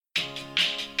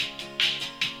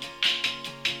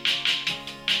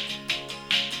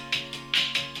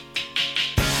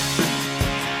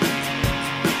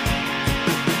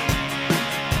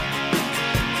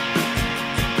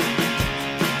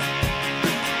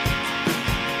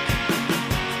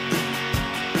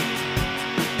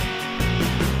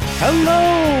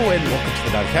Hello and welcome to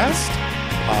the podcast,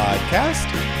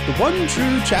 the one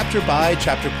true chapter by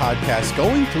chapter podcast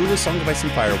going through the Song of Ice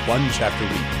and Fire one chapter a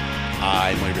week.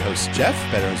 I'm one of your hosts, Jeff,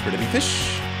 better known as Brittany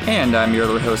Fish. And I'm your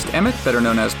other host, Emmett, better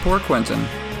known as Poor Quentin.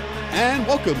 And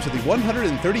welcome to the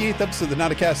 138th episode of the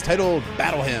Nauticast titled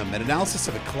Battle Hymn, an analysis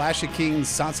of a Clash of Kings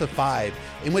Sansa 5,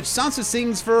 in which Sansa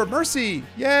sings for mercy,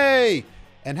 yay,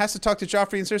 and has to talk to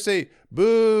Joffrey and Cersei,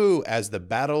 boo, as the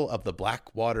Battle of the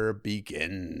Blackwater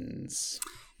begins.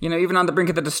 You know, even on the brink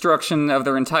of the destruction of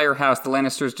their entire house, the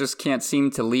Lannisters just can't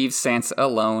seem to leave Sansa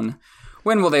alone.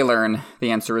 When will they learn? The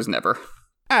answer is never.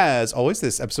 As always,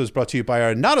 this episode is brought to you by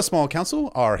our not a small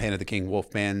council, our Hand of the King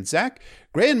Wolfman Zach,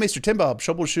 Grand Maester Timbob,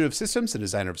 troubleshooter of systems and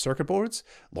designer of circuit boards,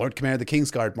 Lord Commander of the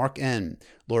Kingsguard Mark N,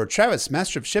 Lord Travis,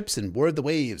 master of ships and ward the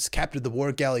waves, captain of the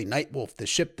war galley Nightwolf, the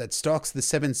ship that stalks the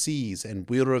seven seas, and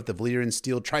wielder of the Valyrian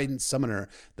steel trident summoner,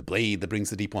 the blade that brings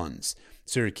the deep ones,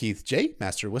 Sir Keith J,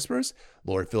 master of whisperers,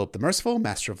 Lord Philip the Merciful,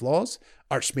 master of laws,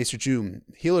 Archmaester June,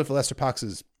 healer of the Lesser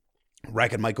Poxes,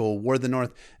 Ragged Michael, Ward of the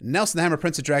North, Nelson the Hammer,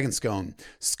 Prince of Dragonscone,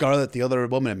 Scarlet, the Other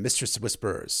Woman, and Mistress of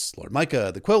Whisperers, Lord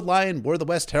Micah, the Quilled Lion, Ward of the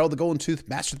West, Herald the Golden Tooth,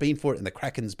 Master of the Banefort, and the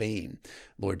Kraken's Bane,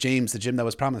 Lord James, the Gem that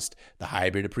was promised, the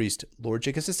High-Bearded Priest, Lord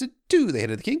Jake Assistant to the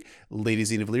Head of the King, Lady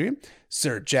Xena of Valyrian,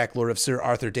 Sir Jack, Lord of Sir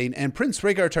Arthur Dane, and Prince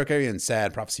Rhaegar Targaryen,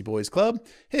 Sad Prophecy Boys Club,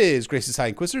 His Grace's High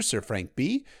Inquisitor, Sir Frank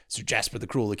B., Sir Jasper the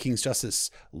Cruel, the King's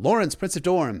Justice, Lawrence, Prince of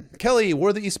Dorne, Kelly,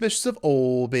 Ward of the East Mistress of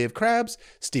Old Bay of Crabs,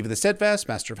 Stephen the Steadfast,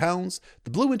 Master of Hounds,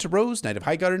 the Blue Winter Rose, Knight of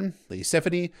Highgarden, Lady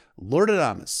Stephanie, Lord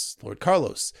Adamus, Lord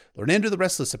Carlos, Lord Andrew the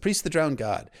Restless, a priest of the drowned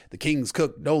god, the King's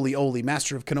Cook, Noli Oli,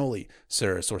 Master of Cannoli,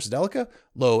 Sir Sorsadelica,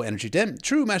 Low Energy Dent,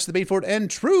 True Master of the Banefort,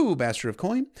 and True Master of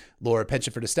Coin, Lord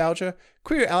Penchant for Nostalgia,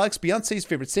 Queer Alex, Beyonce's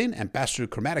Favorite Sin, Ambassador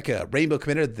Chromatica, Rainbow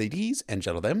Commander of the D's and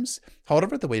Gentle Thems,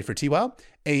 Holdover, the Wait for T-Wow,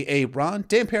 A.A. Ron,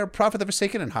 Dampere, Prophet of the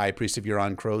Forsaken, and High Priest of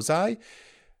Euron Crow's Eye,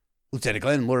 Lieutenant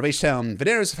Glenn, Lord of H-Town,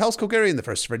 Veneris of House Colgarian, the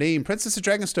first of her name, Princess of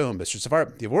Dragonstone, Mistress of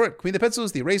Art, the Warwick, Queen of the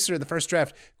Pencils, the Eraser, the First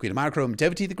Draft, Queen of Monochrome,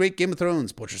 Devotee, the Great Game of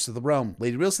Thrones, Portress of the Realm,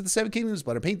 Lady Realist of the Seven Kingdoms,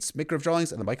 Blood and Paints, Maker of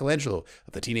Drawings, and the Michelangelo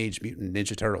of the Teenage Mutant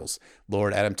Ninja Turtles,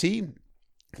 Lord Adam T.,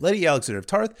 Lady Alexander of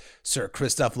Tarth, Sir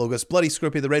Christoph Logos, Bloody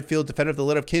Scorpion of the Redfield, Defender of the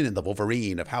Litter of Kin, and the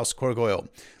Wolverine of House Corgoyle,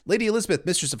 Lady Elizabeth,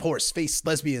 Mistress of Horse, Face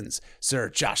Lesbians, Sir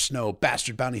Josh Snow,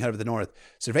 Bastard Bounty Hunter of the North,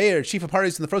 Surveyor, Chief of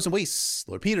Parties in the Frozen Wastes,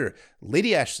 Lord Peter,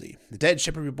 Lady Ashley, the Dead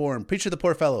Shepherd Reborn, Preacher of the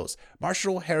Poor Fellows,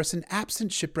 Marshal Harrison,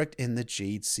 absent shipwrecked in the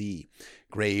Jade Sea,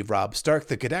 Grave Rob Stark,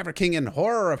 the Cadaver King and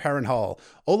Horror of Harrenhal,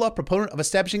 Olaf, proponent of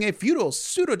establishing a feudal,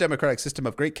 pseudo-democratic system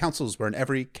of great councils wherein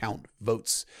every count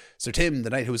votes, Sir Tim, the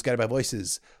knight who was guided by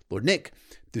voices, Lord Nick,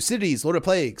 Thucydides, Lord of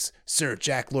Plagues, Sir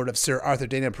Jack, Lord of Sir Arthur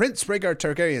Dane, and Prince Rhaegar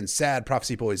Targaryen, Sad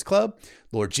Prophecy Boys Club,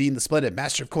 Lord Jean the Splendid,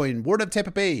 Master of Coin, Ward of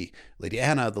Tampa Bay, Lady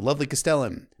Anna, the Lovely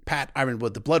Castellan, Pat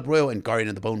Ironwood, the Blood Royal and Guardian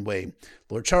of the Bone Way,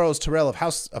 Lord Charles Tyrell of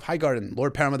House of Highgarden,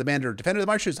 Lord Paramount the Mander, Defender of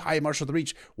the Marshes, High Marshal of the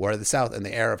Reach, War of the South, and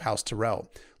the heir of House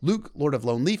Tyrell, Luke, Lord of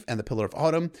Lone Leaf and the Pillar of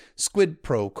Autumn, Squid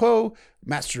Pro Quo,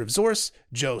 Master of Zorse,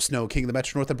 Joe Snow, King of the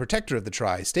Metro North and Protector of the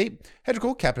Tri-State,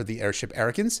 Hedrigal, Captain of the Airship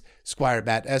Arrogance, Squire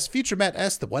Matt S., Future Matt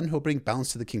S., the one who'll bring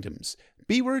balance to the kingdoms,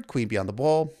 B-Word, Queen Beyond the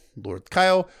Wall, Lord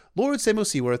Kyle, Lord Samuel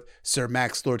Seaworth, Sir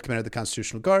Max, Lord Commander of the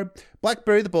Constitutional Guard,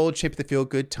 Blackberry the Bold, Shape of the Field,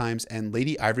 Good Times, and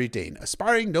Lady Ivory Dane,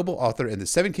 aspiring noble author in the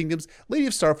Seven Kingdoms, Lady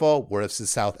of Starfall, War of the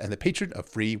South, and the patron of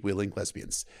free-wheeling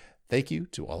lesbians. Thank you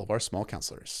to all of our small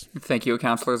counselors. Thank you,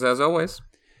 counselors, as always.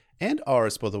 And our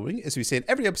spoiler warning, as we say in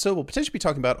every episode, we'll potentially be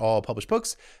talking about all published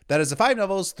books. That is the 5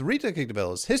 novels, 3 detective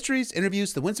novellas, histories,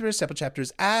 interviews, the Windsor sample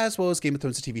chapters, as well as Game of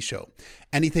Thrones, the TV show.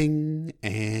 Anything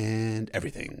and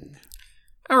everything.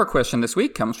 Our question this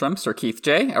week comes from Sir Keith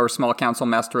J., our small council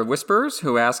master of whisperers,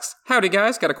 who asks, "Howdy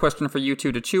guys, got a question for you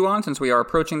two to chew on since we are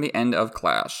approaching the end of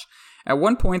Clash. At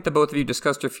one point, the both of you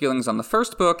discussed your feelings on the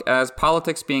first book as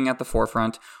politics being at the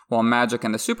forefront, while magic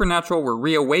and the supernatural were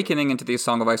reawakening into the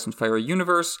Song of Ice and Fire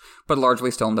universe, but largely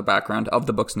still in the background of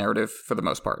the book's narrative for the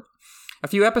most part. A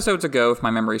few episodes ago, if my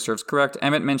memory serves correct,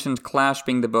 Emmett mentioned Clash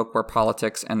being the book where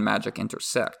politics and magic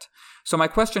intersect. So my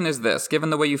question is this, given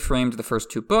the way you framed the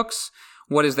first 2 books,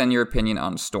 what is then your opinion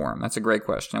on Storm? That's a great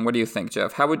question. What do you think,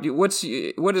 Jeff? What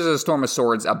is a Storm of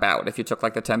Swords about if you took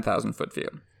like the 10,000-foot view?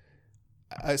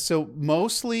 So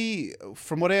mostly,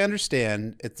 from what I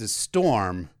understand, it's a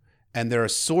storm, and there are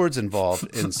swords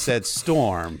involved in said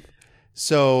storm.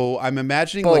 So I'm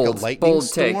imagining like a lightning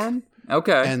storm. Take.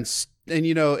 Okay. And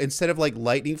you know, instead of like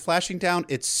lightning flashing down,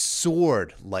 it's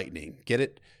sword lightning. Get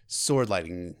it? Sword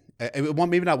lightning. It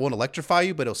won't won't electrify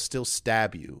you, but it'll still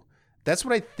stab you. That's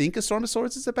what I think A Storm of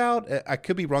Swords is about. I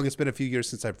could be wrong. It's been a few years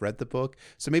since I've read the book,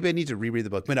 so maybe I need to reread the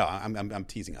book. But no, I'm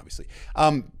teasing, obviously.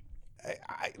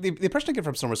 the impression I get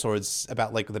from Storm of Swords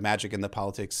about like the magic and the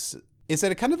politics is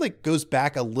that it kind of like goes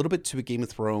back a little bit to a Game of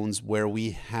Thrones where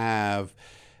we have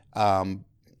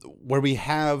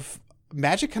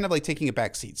magic kind of like taking a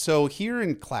back seat. So here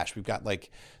in Clash, we've got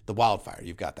like the Wildfire,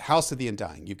 you've got the House of the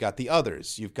Undying, you've got the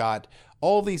Others, you've got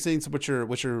all these things which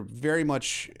are very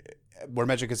much where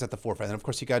magic is at the forefront. And of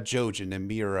course, you got Jojen and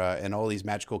Mira and all these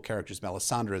magical characters,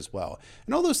 Melisandre as well.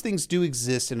 And all those things do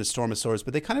exist in A Storm of Swords,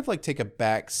 but they kind of like take a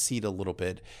back seat a little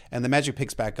bit. And the magic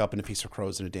picks back up in A Feast for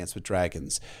Crows and A Dance with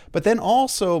Dragons. But then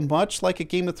also, much like a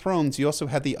Game of Thrones, you also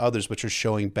have the Others, which are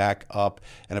showing back up.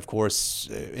 And of course,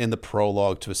 in the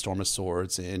prologue to A Storm of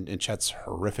Swords, in Chet's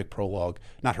horrific prologue,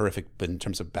 not horrific, but in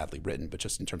terms of badly written, but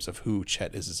just in terms of who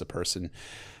Chet is as a person,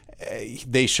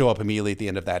 they show up immediately at the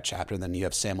end of that chapter. And then you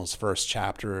have Samuel's first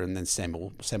chapter, and then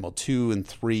Samuel 2 and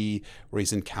 3, where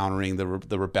he's encountering the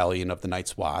rebellion of the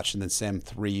Night's Watch, and then Sam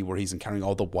 3, where he's encountering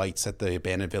all the whites at the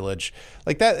abandoned village.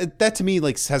 Like that to me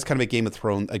like has kind of a Game of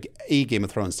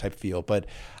Thrones type feel. But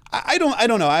I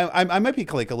don't know. I might be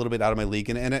like a little bit out of my league,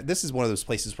 and this is one of those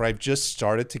places where I've just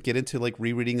started to get into like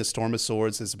rereading A Storm of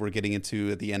Swords as we're getting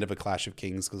into at the end of A Clash of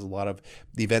Kings, because a lot of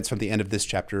the events from the end of this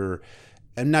chapter,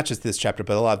 and not just this chapter,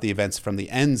 but a lot of the events from the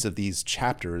ends of these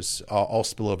chapters all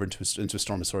spill over into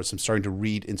Storm of Swords. So I'm starting to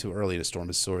read into early to Storm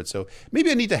of Swords. So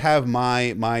maybe I need to have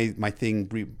my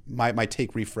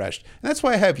take refreshed. And that's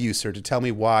why I have you, sir, to tell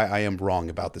me why I am wrong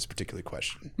about this particular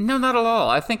question. No, not at all.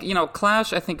 I think,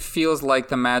 Clash, I think, feels like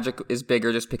the magic is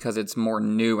bigger just because it's more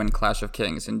new in Clash of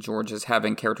Kings. And George is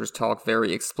having characters talk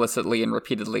very explicitly and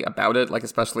repeatedly about it, like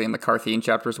especially in the Carthene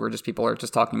chapters where just people are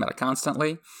just talking about it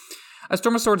constantly. A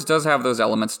Storm of Swords does have those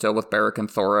elements still with Beric and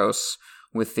Thoros,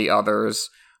 with the Others,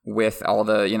 with all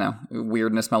the,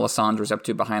 weirdness Melisandre's up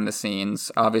to behind the scenes.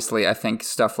 Obviously, I think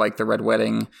stuff like the Red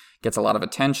Wedding gets a lot of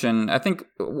attention. I think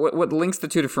what links the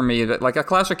two for me, that like A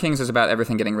Clash of Kings is about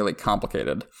everything getting really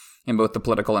complicated in both the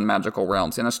political and magical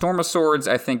realms. And A Storm of Swords,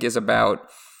 I think, is about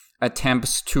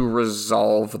attempts to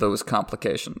resolve those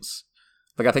complications.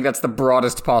 Like, I think that's the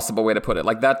broadest possible way to put it.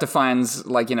 Like, that defines,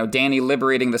 like, Dany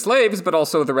liberating the slaves, but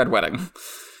also the Red Wedding.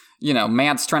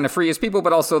 Mance trying to free his people,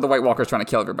 but also the White Walkers trying to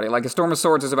kill everybody. Like, A Storm of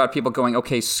Swords is about people going,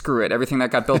 okay, screw it. Everything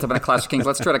that got built up in A Clash of Kings,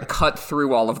 let's try to cut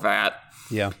through all of that.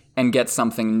 Yeah. And get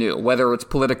something new, whether it's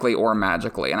politically or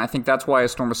magically. And I think that's why A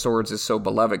Storm of Swords is so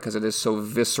beloved, because it is so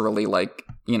viscerally, like,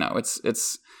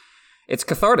 it's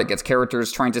cathartic. It's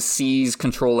characters trying to seize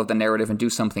control of the narrative and do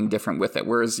something different with it.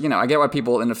 Whereas, I get why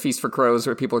people in A Feast for Crows,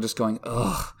 where people are just going,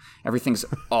 ugh, everything's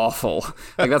awful.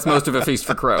 Like, that's most of A Feast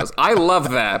for Crows. I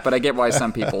love that, but I get why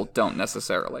some people don't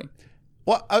necessarily.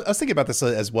 Well, I was thinking about this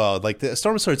as well. Like, the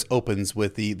Storm of Swords opens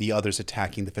with the Others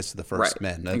attacking the Fist of the First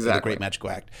Men, exactly. The Great Magical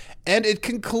Act, and it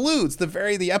concludes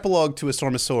the epilogue to A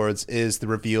Storm of Swords is the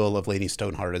reveal of Lady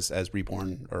Stoneheart as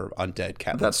reborn or undead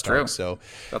Catelyn That's Stark. true. So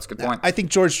that's a good point. I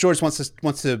think George wants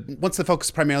the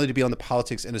focus primarily to be on the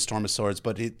politics in A Storm of Swords,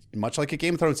 but much like a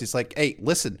Game of Thrones, he's like, hey,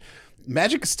 listen.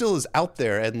 Magic still is out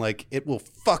there, and like it will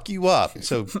fuck you up.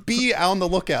 So be on the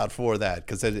lookout for that,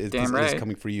 because it is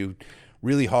coming for you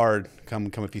really hard.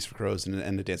 Come A Feast for Crows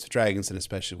and The Dance with Dragons, and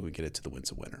especially when we get it to the Winds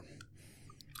of Winter.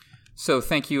 So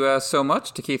thank you so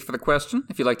much to Keith for the question.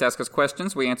 If you'd like to ask us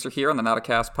questions we answer here on the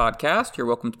Nauticast podcast, you're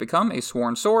welcome to become a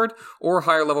Sworn Sword or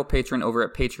higher level patron over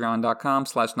at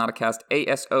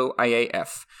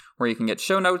patreon.com/nauticast, where you can get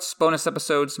show notes, bonus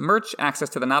episodes, merch, access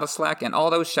to the Nauta Slack, and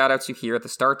all those shoutouts you hear at the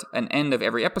start and end of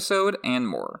every episode, and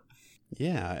more.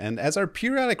 Yeah, and as our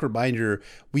periodic reminder,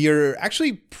 we are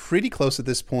actually pretty close at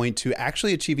this point to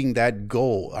actually achieving that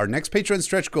goal, our next Patreon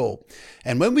stretch goal.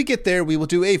 And when we get there, we will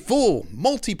do a full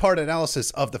multi-part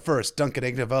analysis of the first Dunk and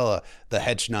Egg novella, The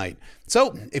Hedge Knight.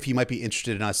 So, if you might be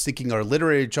interested in us sinking our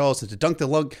literary jaws into Dunk the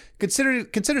Lunk,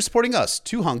 consider supporting us,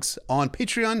 two hunks, on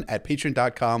Patreon at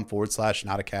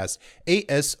patreon.com/Nauticast,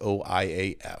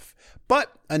 ASOIAF.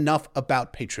 But enough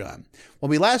about Patreon. When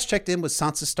we last checked in with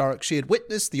Sansa Stark, she had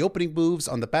witnessed the opening moves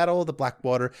on the Battle of the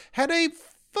Blackwater, had a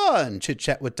fun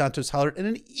chit-chat with Dantos Hollert, and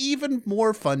an even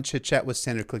more fun chit-chat with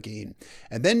Sandor Clegane.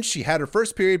 And then she had her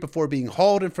first period before being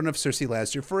hauled in front of Cersei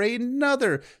Lannister for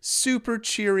another super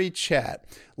cheery chat.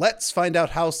 Let's find out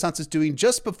how Sansa's doing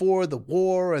just before the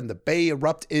war and the Bay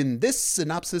erupt in this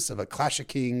synopsis of A Clash of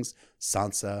Kings,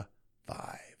 Sansa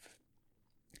 5.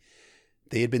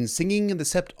 They had been singing in the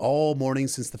sept all morning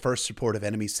since the first report of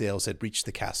enemy sails had reached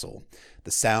the castle.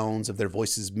 The sounds of their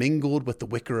voices mingled with the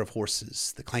whicker of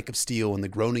horses, the clank of steel, and the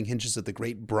groaning hinges of the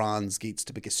great bronze gates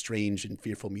to make a strange and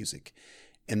fearful music.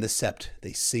 In the sept,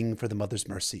 they sing for the mother's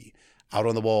mercy. Out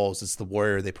on the walls, it's the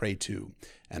warrior they pray to,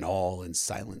 and all in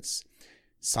silence.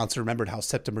 Sansa remembered how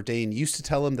Septa Mordane used to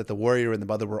tell him that the warrior and the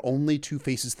mother were only two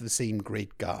faces to the same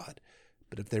great god.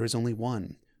 But if there is only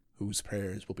one, whose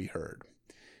prayers will be heard?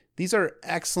 These are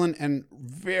excellent and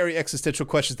very existential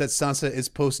questions that Sansa is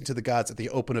posing to the gods at the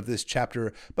open of this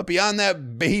chapter. But beyond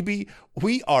that, baby,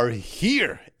 we are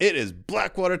here. It is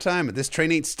Blackwater time, and this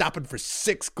train ain't stopping for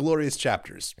 6 glorious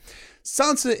chapters.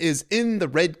 Sansa is in the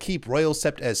Red Keep Royal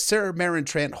Sept as Ser Meryn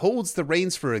Trant holds the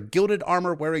reins for a gilded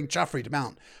armor-wearing Joffrey to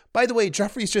mount. By the way,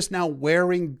 Joffrey's just now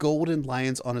wearing golden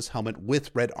lions on his helmet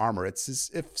with red armor. It's as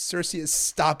if Cersei has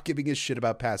stopped giving a shit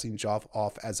about passing Joff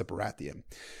off as a Baratheon.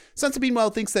 Sansa, meanwhile,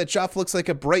 thinks that Joff looks like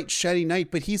a bright, shiny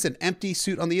knight, but he's an empty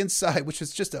suit on the inside, which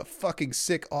is just a fucking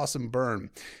sick, awesome burn.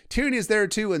 Tyrion is there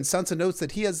too, and Sansa notes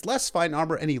that he has less fine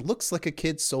armor and he looks like a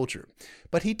kid soldier.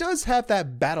 But he does have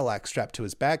that battle axe strapped to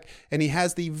his back, and he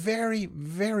has the very,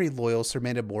 very loyal Ser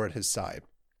Mandon Moore at his side.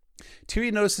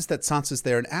 Tyrion notices that Sansa's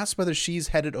there and asks whether she's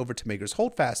headed over to Maegor's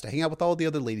Holdfast to hang out with all the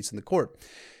other ladies in the court.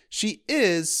 She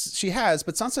has,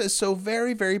 but Sansa is so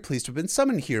very, very pleased to have been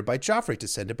summoned here by Joffrey to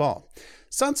send a ball.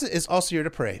 Sansa is also here to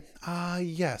pray.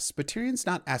 Yes, but Tyrion's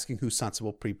not asking who Sansa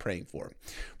will be praying for.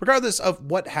 Regardless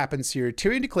of what happens here,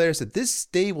 Tyrion declares that this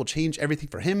day will change everything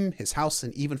for him, his house,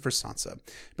 and even for Sansa.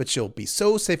 But she'll be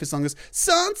so safe as long as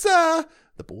Sansa!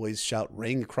 The boys' shout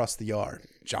rang across the yard.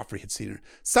 Joffrey had seen her.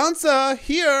 Sansa,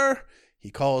 here! He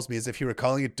calls me as if he were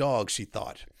calling a dog, she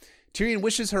thought. Tyrion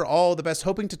wishes her all the best,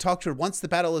 hoping to talk to her once the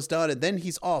battle is done, and then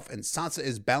he's off, and Sansa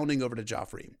is bounding over to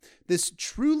Joffrey. This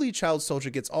truly child soldier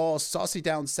gets all saucy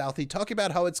down southy, talking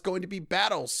about how it's going to be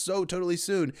battle so totally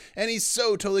soon, and he's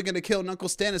so totally going to kill Uncle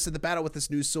Stannis in the battle with this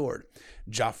new sword.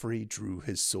 Joffrey drew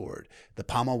his sword. The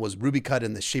pommel was ruby cut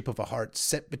in the shape of a heart,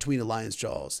 set between a lion's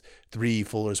jaws. 3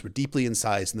 fullers were deeply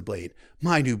incised in the blade.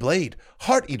 My new blade,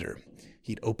 Heart Eater.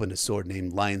 He'd opened a sword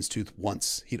named Lion's Tooth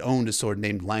once. He'd owned a sword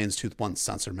named Lion's Tooth once,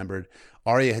 Sansa remembered.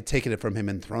 Arya had taken it from him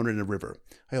and thrown it in a river.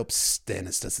 I hope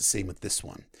Stannis does the same with this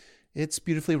one. It's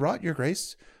beautifully wrought, Your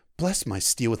Grace. Bless my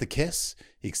steel with a kiss.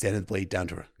 He extended the blade down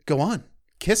to her. Go on,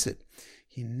 kiss it.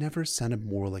 He never sounded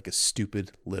more like a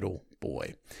stupid little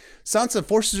boy. Sansa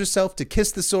forces herself to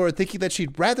kiss the sword, thinking that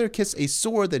she'd rather kiss a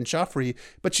sword than Joffrey,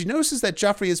 but she notices that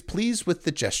Joffrey is pleased with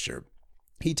the gesture.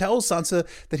 He tells Sansa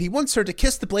that he wants her to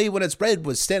kiss the blade when it's red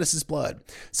with Stannis' blood.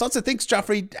 Sansa thinks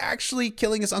Joffrey actually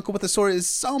killing his uncle with a sword is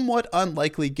somewhat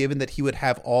unlikely given that he would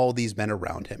have all these men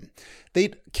around him.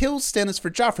 They'd kill Stannis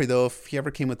for Joffrey, though, if he ever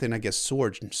came within,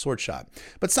 sword shot.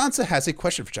 But Sansa has a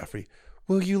question for Joffrey.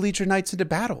 Will you lead your knights into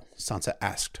battle? Sansa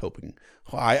asked, hoping.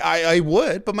 I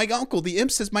would, but my uncle, the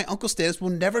imp, says my Uncle Stannis will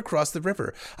never cross the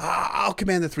river. I'll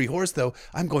command the 3 horse, though.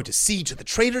 I'm going to siege the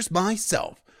traitors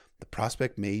myself. The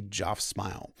prospect made Joff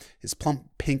smile. His plump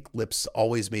pink lips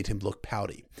always made him look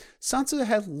pouty. Sansa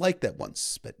had liked that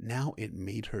once, but now it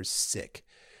made her sick.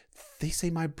 They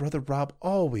say my brother Robb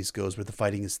always goes where the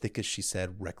fighting is thickest, she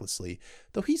said recklessly,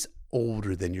 though he's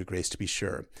older than Your Grace, to be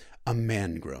sure. A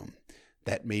man grown.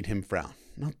 That made him frown.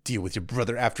 I'll deal with your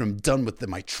brother after I'm done with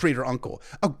my traitor uncle.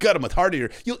 I'll gut him with Heart Eater.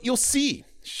 You'll see.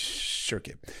 Shirk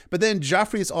it. But then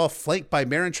Joffrey is all flanked by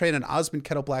Meryn Trant and Osmond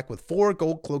Kettleblack with 4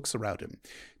 gold cloaks around him.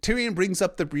 Tyrion brings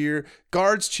up the rear,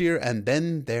 guards cheer, and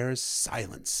then there's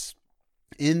silence.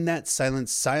 In that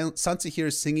silence, Sansa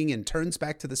hears singing and turns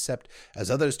back to the sept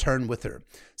as others turn with her.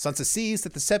 Sansa sees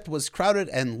that the sept was crowded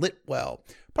and lit well.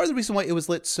 Part of the reason why it was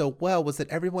lit so well was that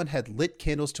everyone had lit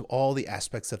candles to all the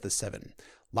aspects of the 7.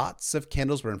 Lots of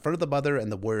candles were in front of the mother and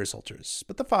the warriors' altars,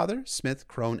 but the father, Smith,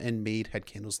 Crone, and Maid had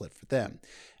candles lit for them.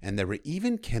 And there were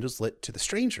even candles lit to the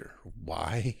stranger.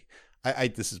 Why?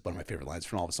 This is one of my favorite lines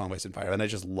from all of Song of Ice and Fire, and I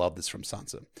just love this from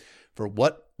Sansa. For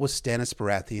what was Stannis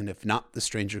Baratheon if not the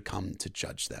stranger come to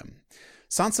judge them?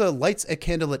 Sansa lights a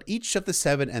candle at each of the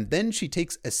 7, and then she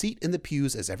takes a seat in the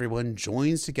pews as everyone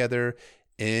joins together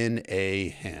in a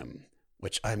hymn,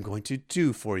 which I'm going to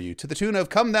do for you to the tune of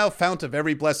Come Thou Fount of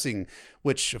Every Blessing,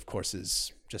 which of course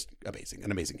is just amazing,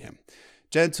 an amazing hymn.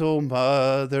 Gentle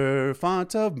Mother,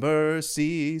 font of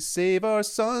mercy, save our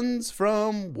sons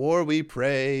from war, we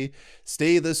pray.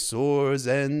 Stay the swords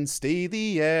and stay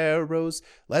the arrows,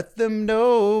 let them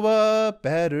know a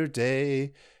better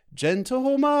day.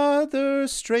 Gentle Mother,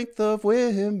 strength of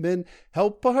women,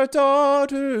 help our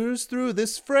daughters through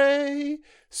this fray.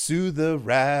 Soothe the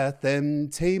wrath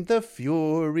and tame the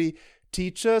fury,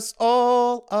 teach us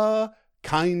all a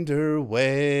kinder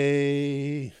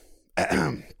way.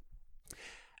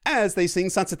 As they sing,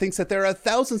 Sansa thinks that there are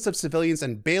thousands of civilians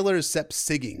and Baelor Sept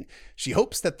singing. She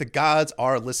hopes that the gods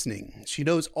are listening. She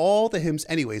knows all the hymns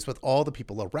anyways with all the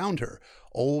people around her.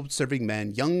 Old serving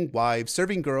men, young wives,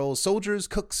 serving girls, soldiers,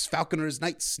 cooks, falconers,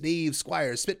 knights, knaves,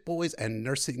 squires, spit boys, and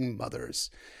nursing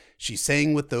mothers. She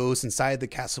sang with those inside the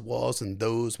castle walls and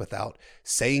those without,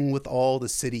 sang with all the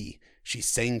city. She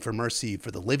sang for mercy, for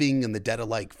the living and the dead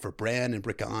alike, for Bran and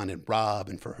Rickon and Robb,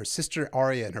 and for her sister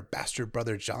Arya and her bastard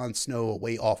brother Jon Snow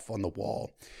away off on the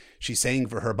wall. She sang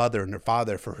for her mother and her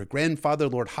father, for her grandfather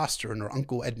Lord Hoster and her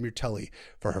uncle Edmure Tully,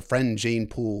 for her friend Jane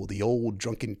Poole, the old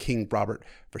drunken King Robert,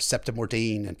 for Septa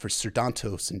Mordane, and for Sir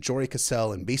Dantos and Jory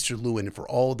Cassel and Maester Luwin, and for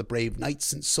all the brave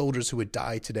knights and soldiers who would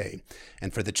die today,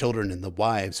 and for the children and the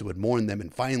wives who would mourn them,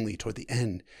 and finally, toward the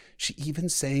end, she even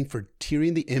sang for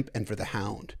Tyrion the Imp and for the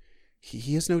Hound.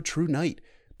 He is no true knight,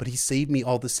 but he saved me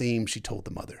all the same, she told the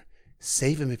mother.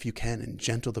 Save him if you can, and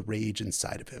gentle the rage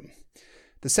inside of him.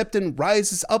 The Septon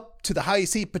rises up to the high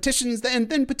seat, petitions and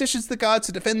then petitions the gods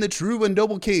to defend the true and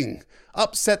noble king.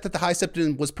 Upset that the High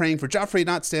Septon was praying for Joffrey,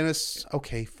 not Stannis.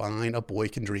 Okay, fine, a boy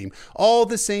can dream. All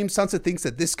the same, Sansa thinks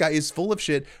that this guy is full of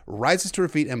shit, rises to her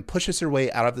feet, and pushes her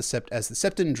way out of the Sept as the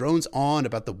Septon drones on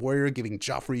about the warrior giving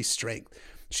Joffrey strength.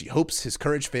 She hopes his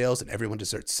courage fails and everyone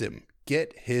deserts him.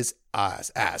 Get his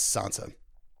ass, Sansa.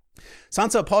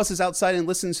 Sansa pauses outside and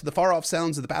listens to the far-off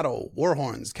sounds of the battle. War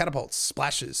horns, catapults,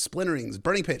 splashes, splinterings,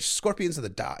 burning pitch, scorpions and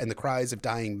the cries of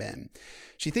dying men.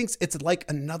 She thinks it's like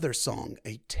another song,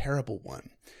 a terrible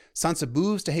one. Sansa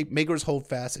moves to Maegor's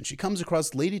Holdfast, and she comes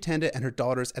across Lady Tanda and her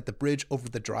daughters at the bridge over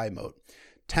the dry moat.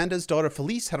 Tanda's daughter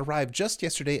Felice had arrived just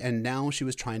yesterday, and now she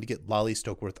was trying to get Lolly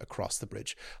Stokeworth across the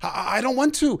bridge. I don't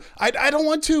want to. I don't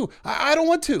want to. I don't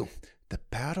want to. The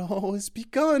battle has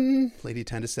begun, Lady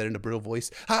Tanda said in a brittle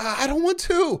voice. I don't want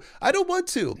to. I don't want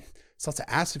to. Sansa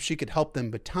asks if she could help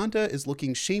them, but Tanda is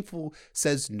looking shameful,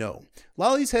 says no.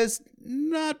 Lolly's has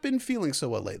not been feeling so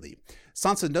well lately.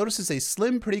 Sansa notices a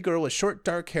slim, pretty girl with short,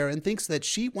 dark hair and thinks that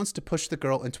she wants to push the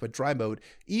girl into a dry mode,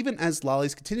 even as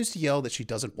Lolly's continues to yell that she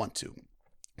doesn't want to.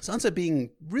 Sansa,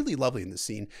 being really lovely in this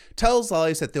scene, tells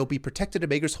Lolly that they'll be protected at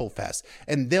Maegor's Holdfast,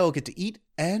 and they'll get to eat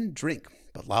and drink.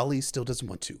 But Lolly still doesn't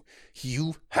want to.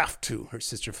 You have to, her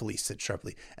sister Felice said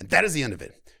sharply, and that is the end of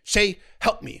it. Shay,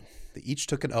 help me. They each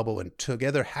took an elbow and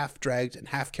together half-dragged and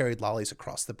half-carried Lolly's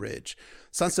across the bridge.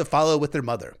 Sansa followed with their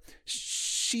mother.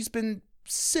 She's been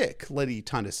sick, Lady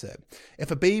Tanda said.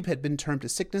 If a babe had been termed to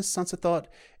sickness, Sansa thought,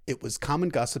 it was common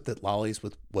gossip that Lolly's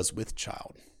was with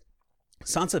child.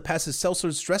 Sansa passes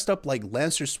sellswords dressed up like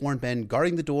Lannister's sworn men,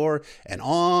 guarding the door, and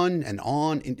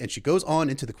she goes on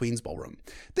into the Queen's ballroom.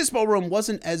 This ballroom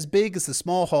wasn't as big as the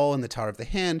small hall in the Tower of the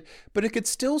Hand, but it could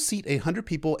still seat 100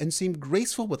 people and seemed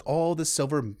graceful with all the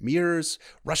silver mirrors,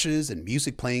 rushes, and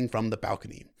music playing from the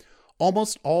balcony.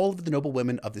 Almost all of the noble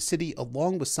women of the city,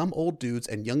 along with some old dudes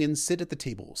and youngins, sit at the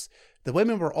tables. The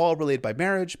women were all related by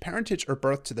marriage, parentage, or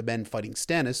birth to the men fighting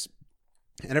Stannis,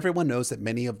 and everyone knows that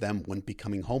many of them wouldn't be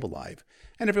coming home alive,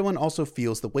 and everyone also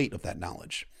feels the weight of that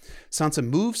knowledge. Sansa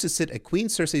moves to sit at Queen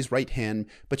Cersei's right hand,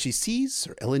 but she sees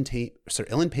Sir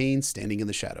Ilyn Payne standing in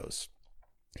the shadows.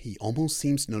 He almost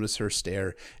seems to notice her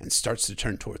stare and starts to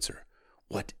turn towards her.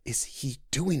 What is he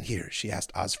doing here? She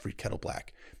asked Osfryd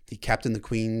Kettleblack. He captained the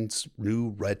Queen's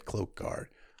new Red Cloak Guard.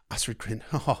 Osfryd grinned.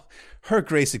 Oh, her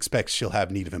grace expects she'll have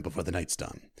need of him before the night's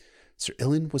done. Sir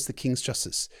Ilyn was the king's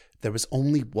justice. There was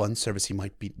only one service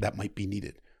that might be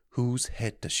needed. Whose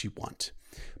head does she want?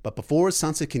 But before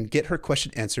Sansa can get her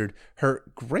question answered, her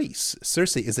grace,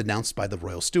 Cersei, is announced by the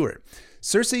royal steward.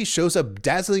 Cersei shows up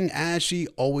dazzling as she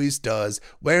always does,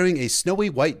 wearing a snowy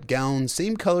white gown,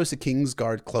 same color as the king's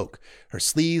guard cloak. Her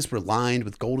sleeves were lined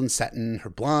with golden satin, her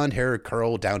blonde hair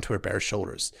curled down to her bare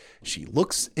shoulders. She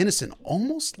looks innocent,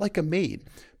 almost like a maid,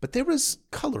 but there was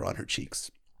color on her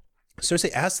cheeks.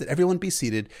 Cersei asks that everyone be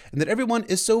seated and that everyone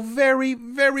is so very,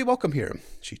 very welcome here.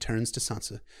 She turns to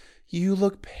Sansa. You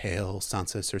look pale,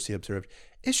 Sansa, Cersei observed.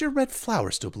 Is your red flower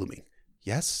still blooming?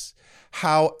 Yes.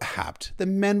 How apt. The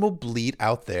men will bleed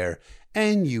out there,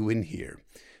 and you in here.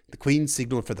 The Queen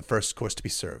signaled for the first course to be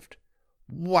served.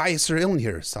 Why is Sir Ilyn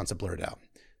here? Sansa blurted out.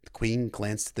 The Queen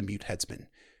glanced at the mute headsman.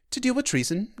 To deal with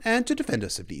treason, and to defend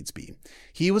us if needs be.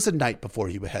 He was a knight before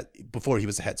he was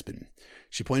a headsman.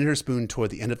 She pointed her spoon toward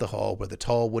the end of the hall where the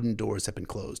tall wooden doors had been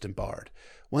closed and barred.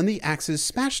 When the axes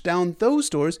smashed down those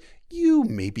doors, you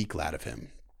may be glad of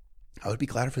him. I would be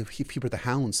glad if he were the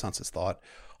Hound, Sansa thought.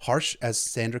 Harsh as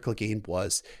Sandor Clegane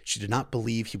was, she did not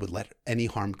believe he would let any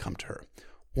harm come to her.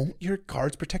 Won't your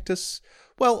guards protect us?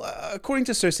 Well, according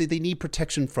to Cersei, they need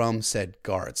protection from said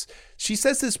guards. She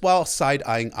says this while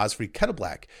side-eyeing Osfryd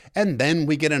Kettleblack, and then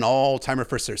we get an all-timer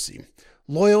for Cersei.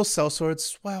 Loyal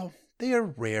sellswords, well, they are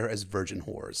rare as virgin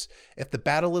whores. If the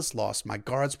battle is lost, my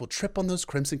guards will trip on those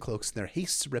crimson cloaks in their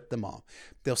haste to rip them off.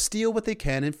 They'll steal what they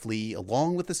can and flee,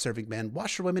 along with the serving men,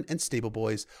 washerwomen, and stable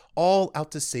boys, all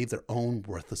out to save their own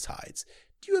worthless hides.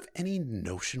 Do you have any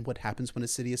notion what happens when a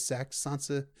city is sacked,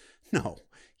 Sansa?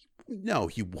 No,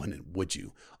 you wouldn't, would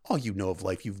you? All you know of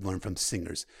life you've learned from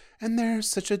singers, and there's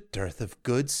such a dearth of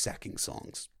good sacking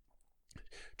songs.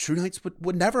 True knights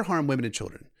would never harm women and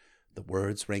children. The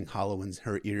words rang hollow in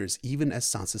her ears even as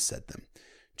Sansa said them.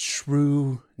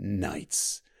 True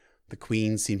knights. The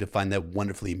queen seemed to find that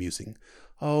wonderfully amusing.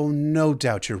 Oh, no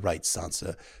doubt you're right,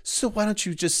 Sansa. So why don't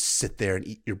you just sit there and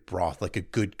eat your broth like a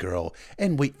good girl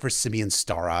and wait for Simeon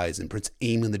Stareyes and Prince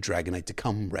Aemon the Dragonite to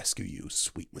come rescue you,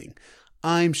 sweetling.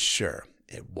 I'm sure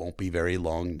it won't be very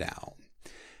long now.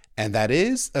 And that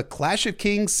is A Clash of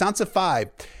Kings, Sansa 5.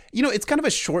 You know, it's kind of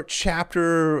a short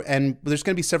chapter, and there's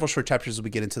going to be several short chapters as we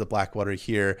get into the Blackwater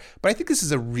here, but I think this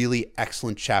is a really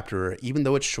excellent chapter, even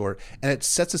though it's short, and it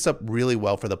sets us up really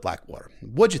well for the Blackwater.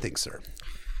 What'd you think, sir?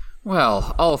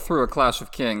 Well, all through A Clash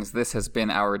of Kings, this has been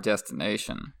our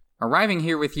destination. Arriving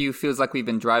here with you feels like we've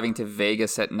been driving to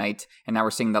Vegas at night, and now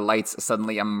we're seeing the lights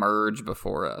suddenly emerge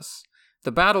before us.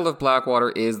 The Battle of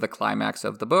Blackwater is the climax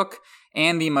of the book,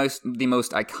 and the most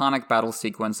iconic battle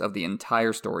sequence of the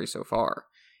entire story so far.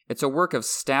 It's a work of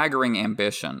staggering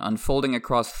ambition, unfolding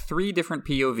across 3 different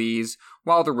POVs,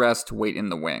 while the rest wait in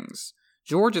the wings.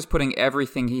 George is putting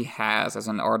everything he has as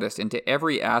an artist into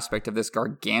every aspect of this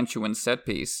gargantuan set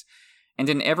piece, and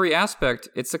in every aspect,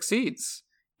 it succeeds.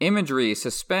 Imagery,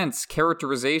 suspense,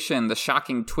 characterization, the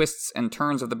shocking twists and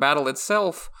turns of the battle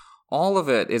itself, all of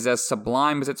it is as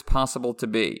sublime as it's possible to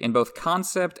be, in both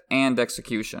concept and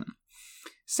execution.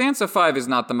 Sansa 5 is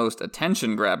not the most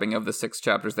attention-grabbing of the 6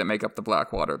 chapters that make up the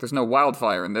Blackwater. There's no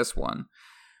wildfire in this one.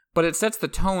 But it sets the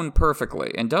tone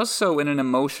perfectly, and does so in an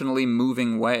emotionally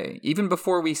moving way. Even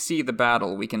before we see the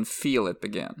battle, we can feel it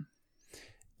begin.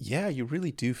 Yeah, you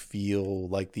really do feel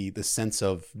like the sense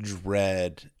of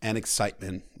dread and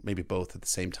excitement, maybe both at the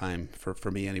same time,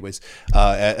 for me anyways,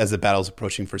 as the battle's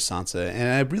approaching for Sansa.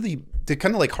 And I really, to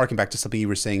kind of like harken back to something you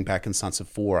were saying back in Sansa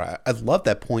 4, I love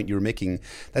that point you were making,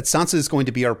 that Sansa is going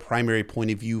to be our primary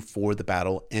point of view for the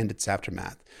battle and its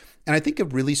aftermath. And I think a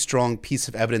really strong piece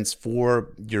of evidence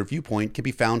for your viewpoint can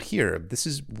be found here. This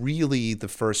is really the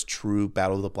first true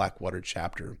Battle of the Blackwater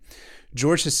chapter.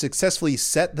 George has successfully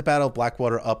set the Battle of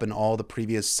Blackwater up in all the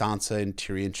previous Sansa and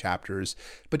Tyrion chapters,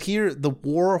 but here the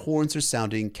war horns are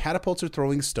sounding, catapults are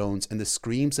throwing stones, and the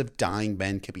screams of dying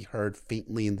men can be heard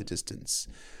faintly in the distance.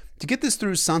 To get this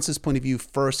through Sansa's point of view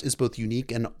first is both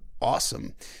unique and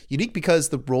awesome. Unique because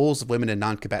the roles of women and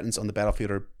non-combatants on the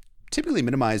battlefield are typically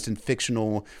minimized in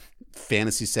fictional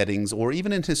fantasy settings or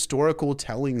even in historical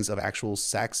tellings of actual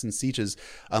sacks and sieges,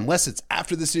 unless it's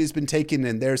after the city has been taken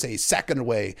and there's a sack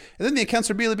underway. And then the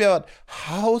accounts are really about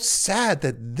how sad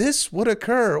that this would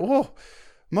occur.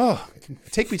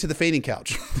 Take me to the fainting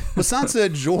couch. With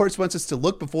Sansa, George wants us to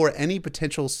look before any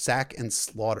potential sack and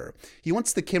slaughter. He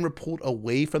wants the camera pulled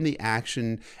away from the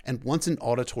action and wants an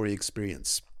auditory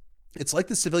experience. It's like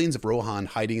the civilians of Rohan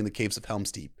hiding in the caves of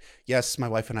Helm's Deep. Yes, my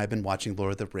wife and I have been watching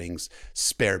Lord of the Rings.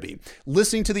 Spare me.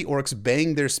 Listening to the orcs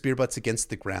bang their spear butts against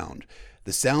the ground.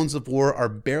 The sounds of war are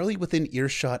barely within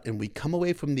earshot, and we come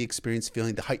away from the experience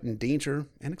feeling the heightened danger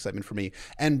and excitement for me,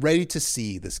 and ready to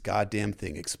see this goddamn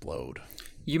thing explode.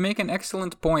 You make an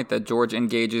excellent point that George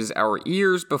engages our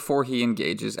ears before he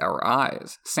engages our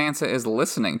eyes. Sansa is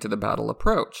listening to the battle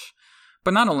approach.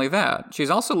 But not only that,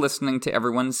 she's also listening to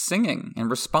everyone singing in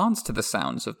response to the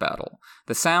sounds of battle.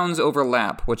 The sounds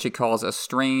overlap what she calls a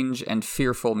strange and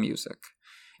fearful music.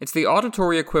 It's the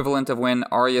auditory equivalent of when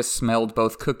Arya smelled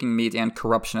both cooking meat and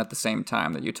corruption at the same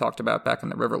time that you talked about back in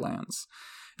the Riverlands.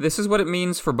 This is what it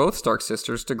means for both Stark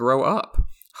sisters to grow up,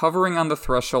 hovering on the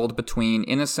threshold between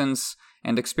innocence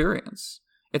and experience.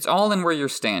 It's all in where you're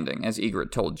standing, as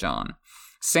Ygritte told Jon.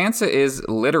 Sansa is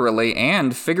literally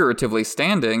and figuratively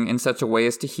standing in such a way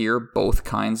as to hear both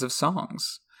kinds of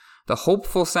songs. The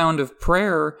hopeful sound of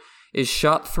prayer is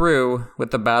shot through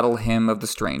with the battle hymn of the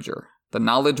stranger, the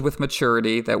knowledge with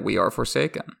maturity that we are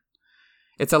forsaken.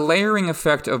 It's a layering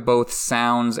effect of both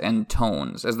sounds and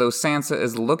tones, as though Sansa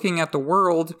is looking at the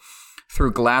world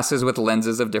through glasses with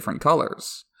lenses of different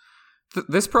colors.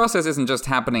 This process isn't just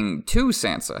happening to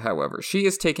Sansa, however. She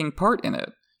is taking part in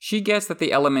it. She gets that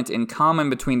the element in common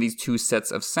between these two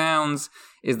sets of sounds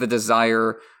is the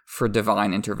desire for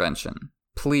divine intervention.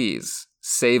 Please,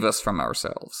 save us from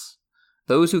ourselves.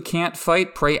 Those who can't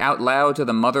fight pray out loud to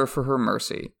the Mother for her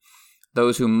mercy.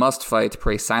 Those who must fight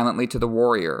pray silently to the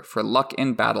warrior for luck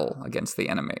in battle against the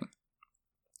enemy.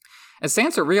 As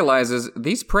Sansa realizes,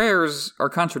 these prayers are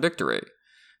contradictory.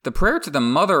 The prayer to the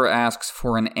Mother asks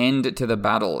for an end to the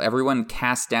battle. Everyone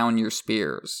cast down your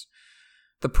spears.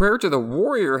 The prayer to the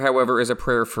warrior, however, is a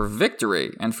prayer for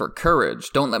victory and for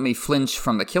courage. Don't let me flinch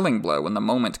from the killing blow when the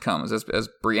moment comes, as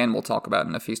Brienne will talk about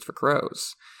in A Feast for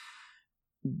Crows.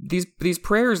 These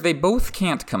prayers, they both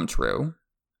can't come true.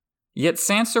 Yet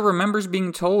Sansa remembers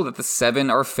being told that the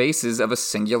seven are faces of a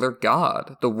singular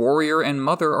god. The warrior and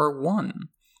mother are one.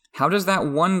 How does that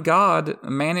one god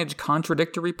manage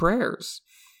contradictory prayers?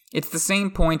 It's the same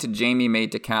point Jaime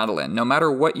made to Catelyn. No matter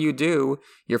what you do,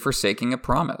 you're forsaking a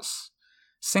promise.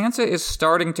 Sansa is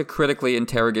starting to critically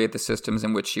interrogate the systems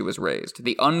in which she was raised,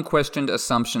 the unquestioned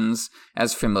assumptions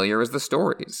as familiar as the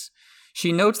stories.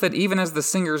 She notes that even as the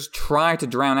singers try to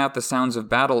drown out the sounds of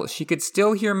battle, she could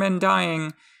still hear men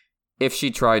dying if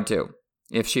she tried to,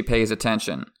 if she pays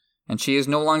attention. And she is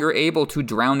no longer able to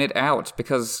drown it out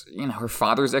because, her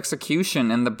father's execution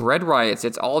and the bread riots,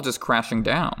 it's all just crashing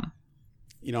down.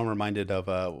 I'm reminded of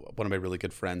one of my really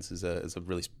good friends is a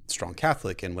really strong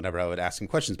Catholic, and whenever I would ask him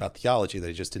questions about theology that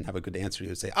he just didn't have a good answer, he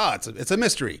would say, it's a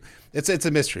mystery. It's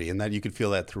a mystery. And that you could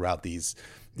feel that throughout these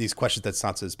questions that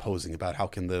Sansa is posing about how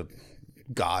can the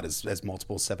God as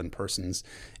multiple seven persons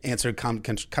answer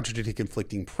contradicting,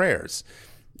 conflicting prayers.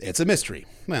 It's a mystery.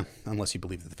 Well, unless you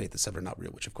believe that the faith is seven are not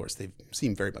real, which of course they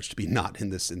seem very much to be not in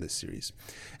this series.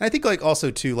 And I think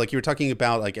also too, you were talking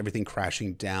about everything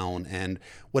crashing down and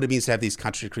what it means to have these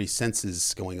contradictory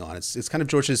senses going on. It's kind of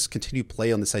George's continued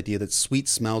play on this idea that sweet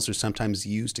smells are sometimes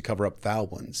used to cover up foul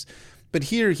ones. But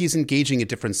here he's engaging a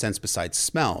different sense besides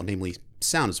smell, namely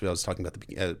sound, as I was talking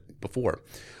about before.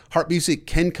 Harp music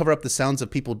can cover up the sounds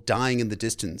of people dying in the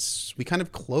distance. We kind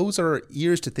of close our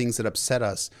ears to things that upset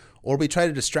us, or we try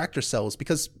to distract ourselves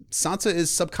because Sansa is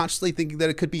subconsciously thinking that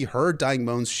it could be her dying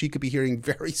moans she could be hearing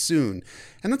very soon.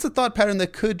 And that's a thought pattern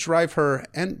that could drive her,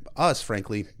 and us,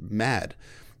 frankly, mad.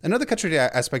 Another contradictory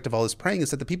aspect of all this praying is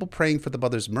that the people praying for the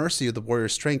mother's mercy or the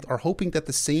warrior's strength are hoping that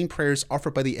the same prayers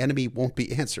offered by the enemy won't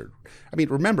be answered. I mean,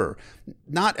 remember,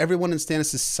 not everyone in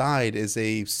Stannis' side is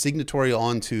a signatory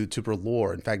on to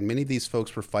R'hllor. In fact, many of these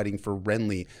folks were fighting for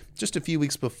Renly just a few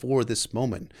weeks before this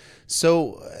moment.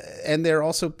 So, and they're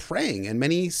also praying, and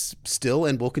many still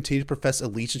and will continue to profess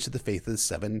allegiance to the faith of the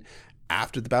Seven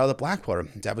after the Battle of the Blackwater,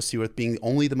 Davos Seaworth being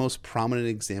only the most prominent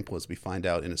example, as we find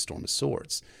out in A Storm of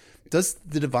Swords. Does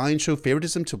the divine show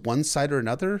favoritism to one side or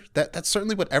another? That's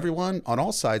certainly what everyone on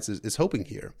all sides is hoping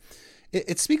here.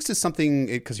 It speaks to something,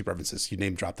 because you referenced this, you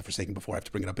name dropped the Forsaken before, I have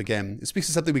to bring it up again. It speaks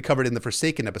to something we covered in the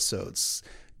Forsaken episodes.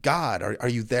 God, are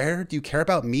you there? Do you care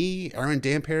about me, Aaron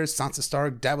Damphair, Sansa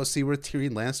Stark, Davos Seaworth,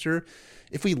 Tyrion Lannister?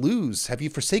 If we lose, have you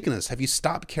forsaken us? Have you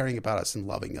stopped caring about us and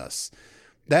loving us?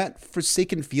 That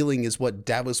forsaken feeling is what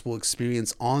Davos will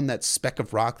experience on that speck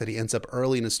of rock that he ends up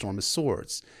early in A Storm of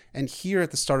Swords. And here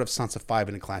at the start of Sansa 5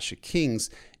 in A Clash of Kings,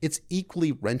 it's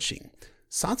equally wrenching.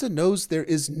 Sansa knows there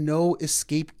is no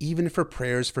escape even if her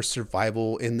prayers for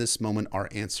survival in this moment are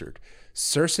answered.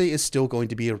 Cersei is still going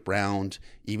to be around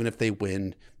even if they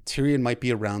win. Tyrion might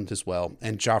be around as well,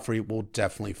 and Joffrey will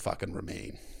definitely fucking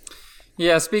remain.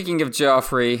 Yeah, speaking of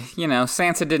Joffrey,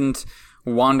 Sansa didn't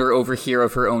wander over here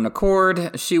of her own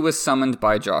accord. She was summoned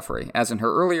by Joffrey, as in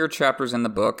her earlier chapters in the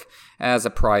book, as a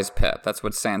prize pet. That's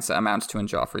what Sansa amounts to in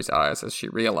Joffrey's eyes, as she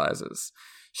realizes.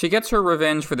 She gets her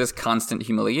revenge for this constant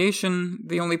humiliation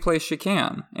the only place she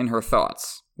can, in her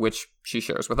thoughts, which she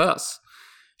shares with us.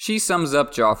 She sums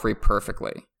up Joffrey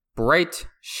perfectly. Bright,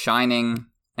 shining,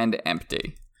 and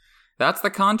empty. That's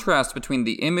the contrast between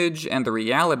the image and the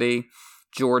reality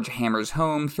George hammers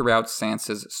home throughout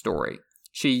Sansa's story.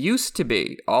 She used to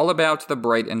be all about the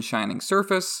bright and shining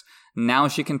surface. Now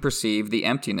she can perceive the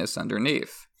emptiness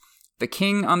underneath. The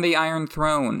king on the Iron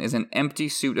Throne is an empty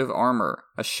suit of armor,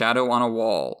 a shadow on a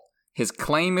wall. His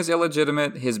claim is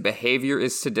illegitimate, his behavior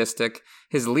is sadistic,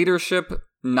 his leadership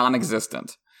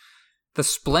non-existent. The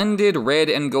splendid red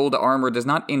and gold armor does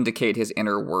not indicate his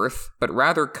inner worth, but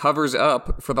rather covers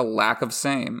up for the lack of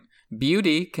same.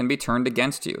 Beauty can be turned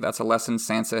against you. That's a lesson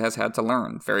Sansa has had to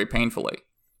learn, very painfully.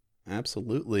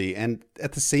 Absolutely. And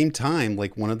at the same time,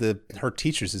 one of her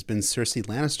teachers has been Cersei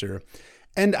Lannister.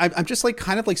 And I'm just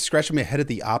kind of scratching my head at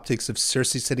the optics of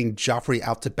Cersei sending Joffrey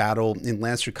out to battle in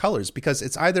Lannister colors, because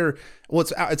it's either,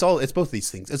 it's both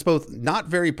these things. It's both not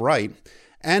very bright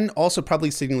and also probably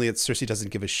signaling that Cersei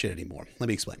doesn't give a shit anymore. Let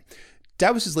me explain.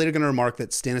 Davos is later going to remark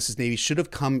that Stannis' navy should have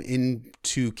come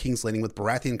into King's Landing with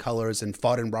Baratheon colors and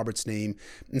fought in Robert's name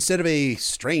instead of a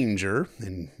stranger,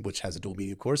 which has a dual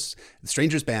meaning, of course, the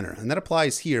stranger's banner. And that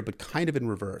applies here, but kind of in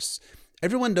reverse.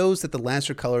 Everyone knows that the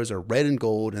Lannister colors are red and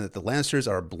gold and that the Lannisters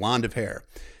are blonde of hair.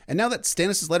 And now that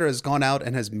Stannis' letter has gone out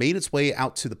and has made its way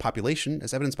out to the population,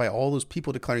 as evidenced by all those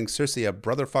people declaring Cersei a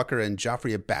brotherfucker and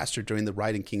Joffrey a bastard during the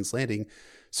riot in King's Landing,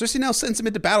 Cersei now sends him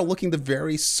into battle looking the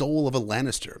very soul of a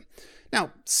Lannister.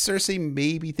 Now, Cersei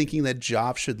may be thinking that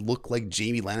Joff should look like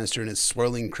Jaime Lannister in his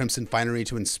swirling crimson finery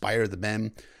to inspire the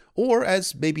men, or,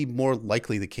 as may be more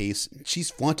likely the case,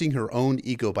 she's flaunting her own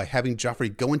ego by having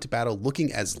Joffrey go into battle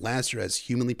looking as Lannister as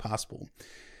humanly possible.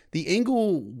 This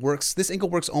angle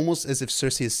works almost as if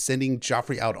Cersei is sending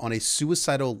Joffrey out on a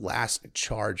suicidal last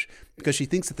charge because she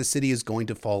thinks that the city is going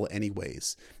to fall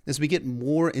anyways. As we get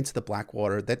more into the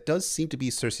Blackwater, that does seem to be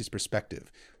Cersei's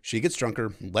perspective. She gets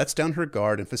drunker, lets down her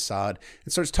guard and facade,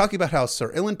 and starts talking about how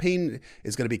Sir Ilyn Payne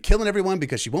is going to be killing everyone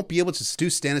because she won't be able to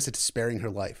seduce Stannis into sparing her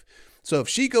life. So if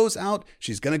she goes out,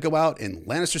 she's going to go out in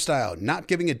Lannister style, not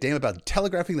giving a damn about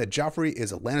telegraphing that Joffrey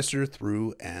is a Lannister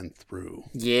through and through.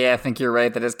 Yeah, I think you're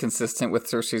right. That is consistent with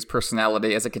Cersei's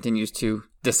personality as it continues to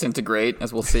disintegrate,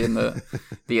 as we'll see in the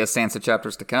Sansa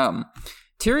chapters to come.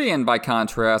 Tyrion, by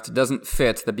contrast, doesn't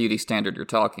fit the beauty standard you're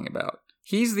talking about.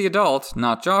 He's the adult,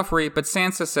 not Joffrey, but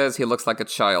Sansa says he looks like a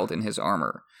child in his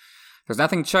armor. There's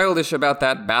nothing childish about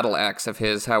that battle axe of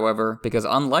his, however, because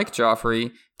unlike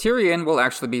Joffrey, Tyrion will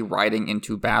actually be riding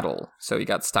into battle, so you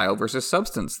got style versus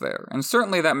substance there, and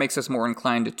certainly that makes us more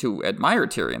inclined to admire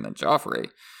Tyrion than Joffrey.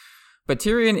 But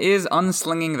Tyrion is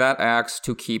unslinging that axe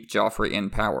to keep Joffrey in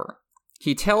power.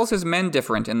 He tells his men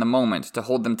different in the moment to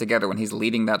hold them together when he's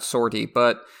leading that sortie,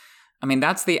 but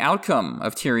that's the outcome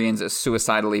of Tyrion's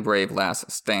suicidally brave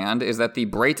last stand, is that the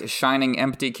bright, shining,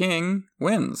 empty king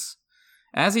wins.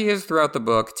 As he is throughout the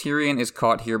book, Tyrion is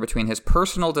caught here between his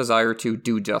personal desire to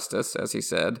do justice, as he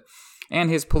said, and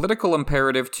his political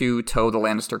imperative to toe the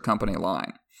Lannister company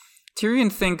line.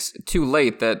 Tyrion thinks too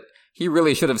late that he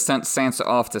really should have sent Sansa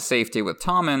off to safety with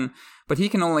Tommen, but he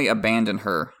can only abandon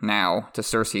her now to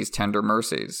Cersei's tender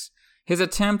mercies. His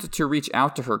attempt to reach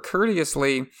out to her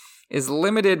courteously is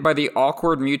limited by the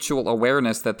awkward mutual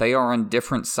awareness that they are on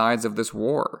different sides of this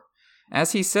war.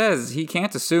 As he says, he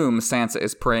can't assume Sansa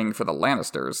is praying for the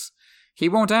Lannisters. He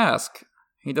won't ask.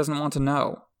 He doesn't want to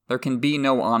know. There can be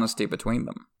no honesty between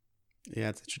them. Yeah,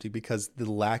 it's interesting because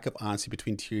the lack of honesty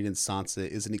between Tyrion and Sansa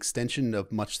is an extension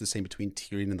of much the same between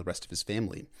Tyrion and the rest of his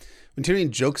family. When Tyrion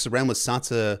jokes around with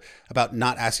Sansa about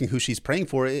not asking who she's praying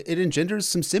for, it engenders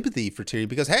some sympathy for Tyrion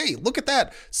because, hey, look at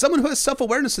that! Someone who has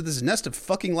self-awareness of this nest of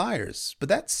fucking liars. But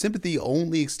that sympathy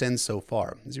only extends so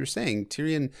far. As you were saying,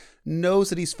 Tyrion knows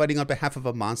that he's fighting on behalf of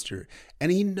a monster,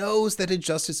 and he knows that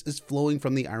injustice is flowing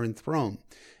from the Iron Throne.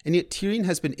 And yet Tyrion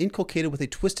has been inculcated with a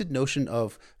twisted notion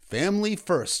of family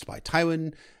first by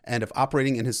Tywin and of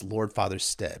operating in his Lord Father's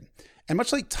stead. And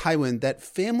much like Tywin, that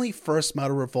family first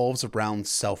motto revolves around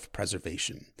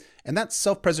self-preservation. And that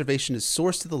self-preservation is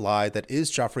sourced to the lie that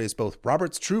is Joffrey as both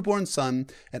Robert's true-born son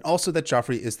and also that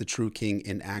Joffrey is the true king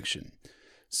in action.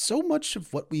 So much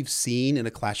of what we've seen in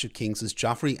A Clash of Kings is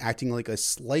Joffrey acting like a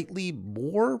slightly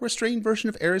more restrained version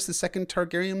of Aerys II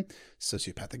Targaryen,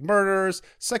 sociopathic murders,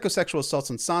 psychosexual assaults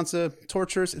on Sansa,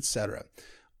 tortures, etc.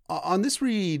 On this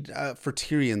read for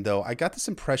Tyrion, though, I got this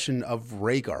impression of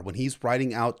Rhaegar when he's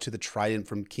riding out to the Trident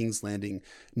from King's Landing,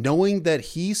 knowing that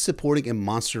he's supporting a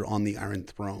monster on the Iron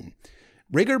Throne.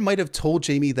 Rhaegar might have told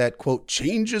Jaime that, quote,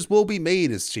 changes will be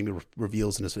made, as Jaime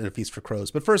reveals in A Feast for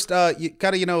Crows. But first, you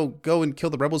gotta, go and kill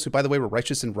the rebels who, by the way, were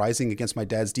righteous and rising against my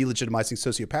dad's delegitimizing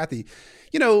sociopathy.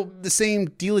 The same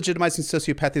delegitimizing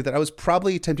sociopathy that I was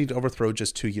probably attempting to overthrow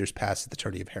just 2 years past at the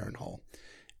tourney of Harrenhal.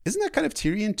 Isn't that kind of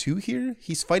Tyrion too here?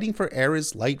 He's fighting for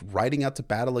Aerys Light, riding out to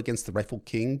battle against the rightful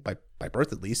king, by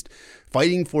birth at least,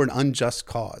 fighting for an unjust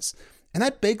cause. And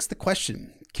that begs the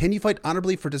question, can you fight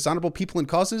honorably for dishonorable people and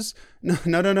causes?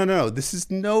 No. This is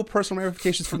no personal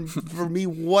ramifications for me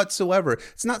whatsoever.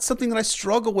 It's not something that I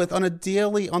struggle with on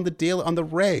the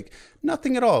reg.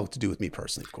 Nothing at all to do with me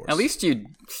personally, of course. At least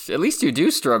you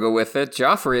do struggle with it.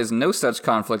 Joffrey has no such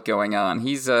conflict going on.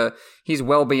 He's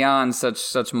well beyond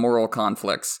such moral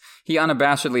conflicts. He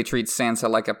unabashedly treats Sansa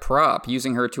like a prop,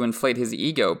 using her to inflate his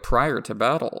ego prior to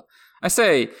battle. I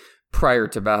say prior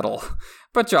to battle.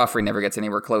 But Joffrey never gets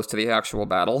anywhere close to the actual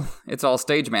battle. It's all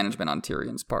stage management on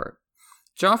Tyrion's part.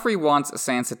 Joffrey wants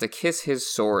Sansa to kiss his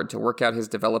sword to work out his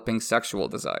developing sexual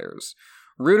desires,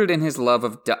 rooted in his love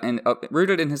of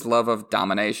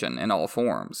domination in all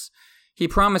forms. He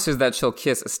promises that she'll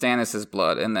kiss Stannis'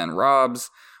 blood and then Robb's,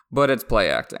 but it's play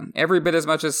acting, every bit as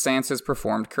much as Sansa's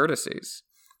performed courtesies.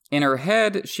 In her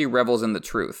head, she revels in the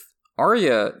truth.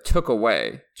 Arya took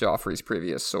away Joffrey's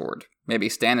previous sword. Maybe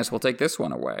Stannis will take this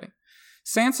one away.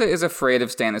 Sansa is afraid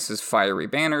of Stannis' fiery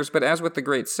banners, but as with the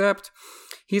Great Sept,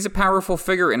 he's a powerful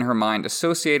figure in her mind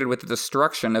associated with the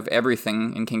destruction of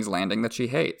everything in King's Landing that she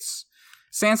hates.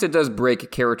 Sansa does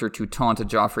break character to taunt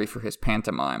Joffrey for his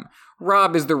pantomime.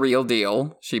 Robb is the real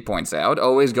deal, she points out,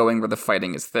 always going where the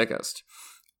fighting is thickest.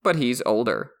 But he's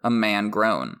older, a man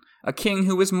grown, a king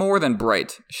who is more than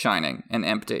bright, shining, and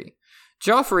empty.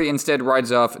 Joffrey instead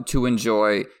rides off to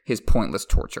enjoy his pointless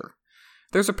torture.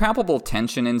 There's a palpable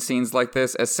tension in scenes like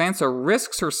this as Sansa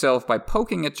risks herself by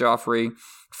poking at Joffrey,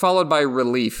 followed by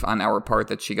relief on our part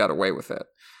that she got away with it.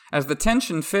 As the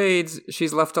tension fades,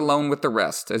 she's left alone with the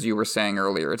rest, as you were saying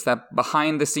earlier. It's that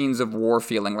behind-the-scenes of war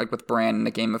feeling, like with Bran in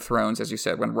the Game of Thrones, as you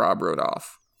said, when Robb rode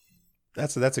off.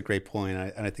 That's a great point,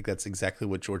 and I think that's exactly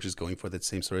what George is going for, that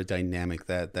same sort of dynamic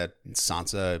that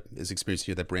Sansa is experiencing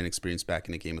here, that Bran experienced back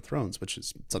in the Game of Thrones, which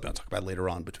is something I'll talk about later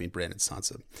on between Bran and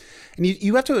Sansa. And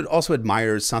you have to also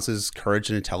admire Sansa's courage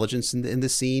and intelligence in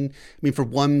this scene. I mean, for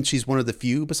one, she's one of the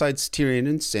few, besides Tyrion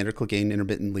and Sandor Clegane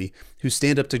intermittently, who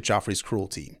stand up to Joffrey's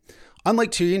cruelty.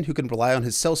 Unlike Tyrion, who can rely on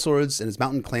his sellswords and his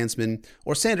mountain clansmen,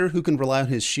 or Sandor, who can rely on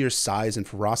his sheer size and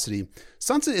ferocity,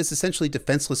 Sansa is essentially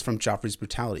defenseless from Joffrey's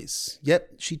brutalities. Yet,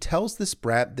 she tells this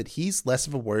brat that he's less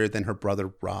of a warrior than her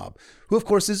brother Robb, who of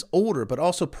course is older, but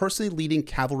also personally leading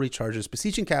cavalry charges,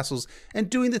 besieging castles, and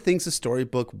doing the things a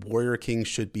storybook warrior king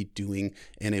should be doing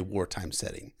in a wartime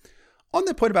setting. On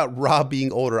the point about Robb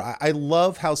being older, I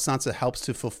love how Sansa helps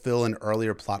to fulfill an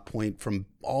earlier plot point from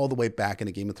all the way back in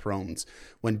A Game of Thrones,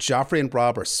 when Joffrey and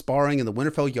Robb are sparring in the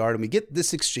Winterfell yard, and we get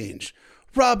this exchange.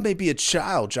 "Robb may be a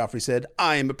child," Joffrey said.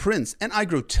 "I am a prince, and I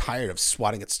grow tired of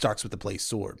swatting at Starks with the blazed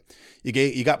sword."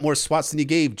 You got more swats than you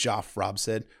gave, Joff," Robb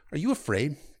said. "Are you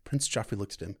afraid?" Prince Joffrey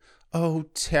looked at him. "Oh,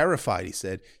 terrified," he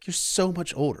said. "You're so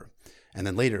much older." And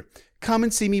then later, "Come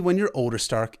and see me when you're older,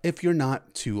 Stark, if you're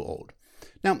not too old."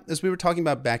 Now, as we were talking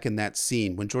about back in that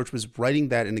scene, when George was writing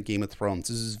that in A Game of Thrones,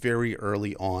 this is very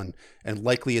early on, and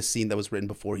likely a scene that was written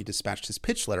before he dispatched his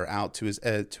pitch letter out to his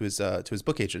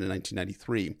book agent in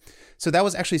 1993. So that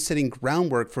was actually setting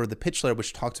groundwork for the pitch letter,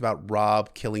 which talked about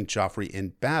Robb killing Joffrey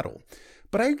in battle.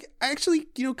 But I actually,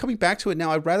 coming back to it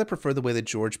now, I'd rather prefer the way that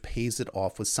George pays it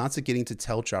off, with Sansa getting to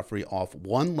tell Joffrey off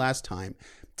one last time,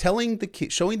 showing the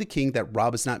king that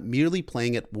Robb is not merely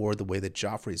playing at war the way that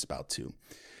Joffrey is about to.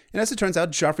 And as it turns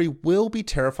out, Joffrey will be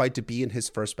terrified to be in his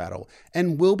first battle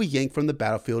and will be yanked from the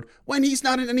battlefield when he's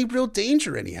not in any real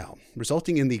danger anyhow,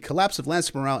 resulting in the collapse of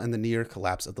Lannister morale and the near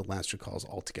collapse of the Lannister cause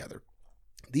altogether.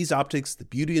 These optics, the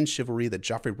beauty and chivalry that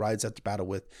Joffrey rides out to battle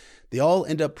with, they all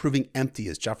end up proving empty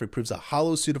as Joffrey proves a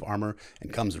hollow suit of armor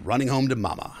and comes running home to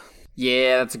mama.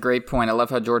 Yeah, that's a great point. I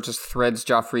love how George just threads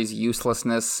Joffrey's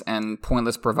uselessness and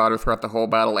pointless bravado throughout the whole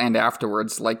battle and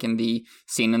afterwards, like in the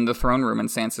scene in the throne room in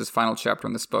Sansa's final chapter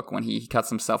in this book when he cuts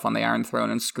himself on the Iron Throne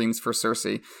and screams for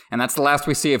Cersei. And that's the last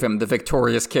we see of him, the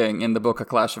victorious king, in the book A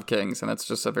Clash of Kings. And that's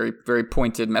just a very, very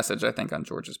pointed message, I think, on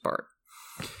George's part.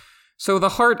 So the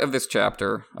heart of this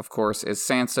chapter, of course, is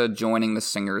Sansa joining the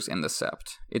singers in the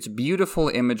Sept. It's beautiful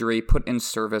imagery put in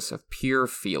service of pure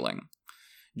feeling.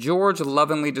 George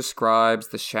lovingly describes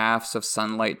the shafts of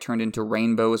sunlight turned into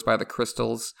rainbows by the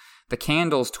crystals, the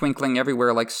candles twinkling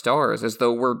everywhere like stars as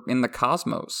though we're in the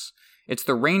cosmos. It's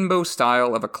the rainbow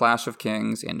style of A Clash of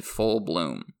Kings in full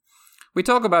bloom. We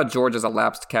talk about George as a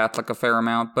lapsed Catholic a fair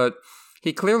amount, but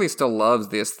he clearly still loves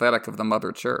the aesthetic of the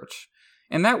Mother Church.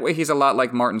 In that way, he's a lot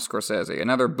like Martin Scorsese,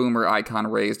 another boomer icon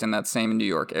raised in that same New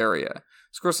York area.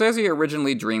 Scorsese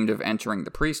originally dreamed of entering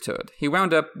the priesthood. He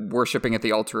wound up worshipping at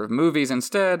the altar of movies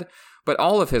instead, but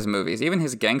all of his movies, even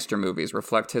his gangster movies,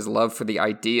 reflect his love for the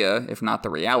idea, if not the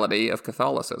reality, of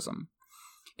Catholicism.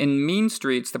 In Mean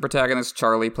Streets, the protagonist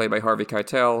Charlie, played by Harvey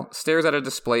Keitel, stares at a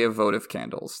display of votive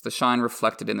candles, the shine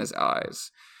reflected in his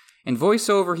eyes. In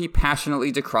voiceover, he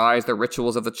passionately decries the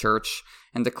rituals of the church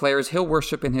and declares he'll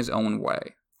worship in his own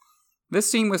way.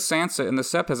 This scene with Sansa in the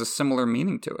Sept has a similar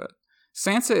meaning to it.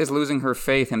 Sansa is losing her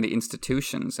faith in the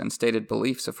institutions and stated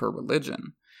beliefs of her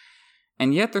religion.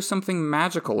 And yet there's something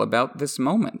magical about this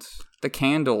moment. The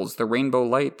candles, the rainbow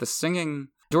light, the singing.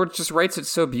 George just writes it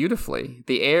so beautifully.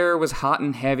 The air was hot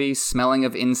and heavy, smelling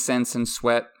of incense and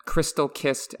sweat,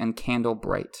 crystal-kissed and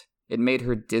candle-bright. It made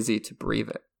her dizzy to breathe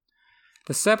it.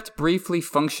 The Sept briefly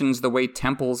functions the way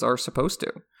temples are supposed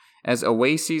to, as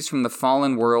oases from the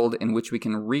fallen world in which we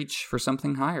can reach for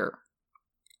something higher.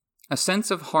 A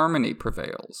sense of harmony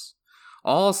prevails.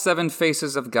 All seven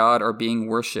faces of God are being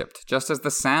worshipped, just as the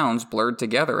sounds blurred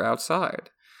together outside.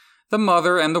 The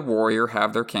mother and the warrior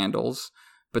have their candles,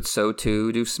 but so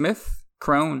too do smith,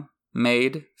 crone,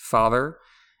 maid, father,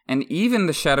 and even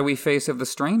the shadowy face of the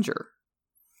stranger.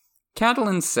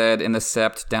 Catelyn said in the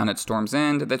Sept down at Storm's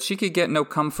End that she could get no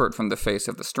comfort from the face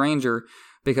of the stranger,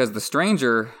 because the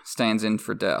stranger stands in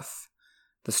for death.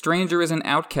 The stranger is an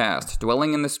outcast,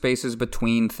 dwelling in the spaces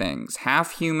between things,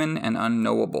 half human and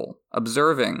unknowable,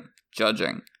 observing,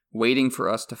 judging, waiting for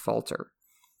us to falter.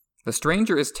 The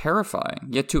stranger is terrifying,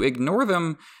 yet to ignore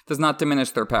them does not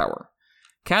diminish their power.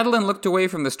 Catelyn looked away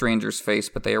from the stranger's face,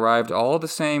 but they arrived all the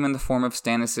same in the form of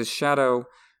Stannis' shadow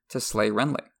to slay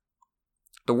Renly.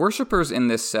 The worshippers in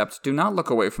this sept do not look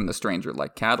away from the stranger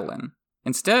like Catelyn.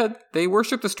 Instead, they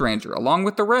worship the stranger along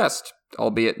with the rest,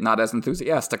 albeit not as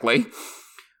enthusiastically.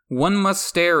 One must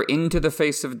stare into the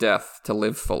face of death to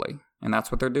live fully, and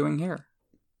that's what they're doing here.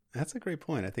 That's a great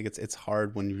point. I think it's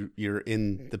hard when you're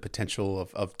in the potential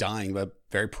of dying, but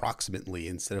very proximately,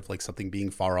 instead of like something being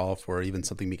far off or even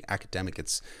something being academic.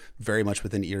 It's very much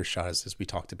within earshot, as we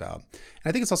talked about. And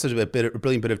I think it's also a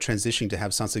brilliant bit of transition to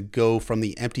have Sansa go from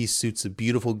the empty suits of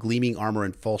beautiful gleaming armor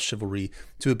and false chivalry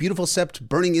to a beautiful sept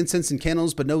burning incense and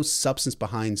candles, but no substance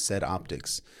behind said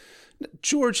optics.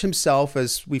 George himself,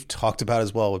 as we've talked about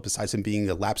as well, besides him being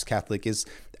a lapsed Catholic, is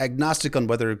agnostic on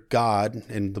whether God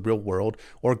in the real world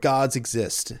or gods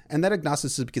exist. And that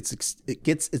agnosticism gets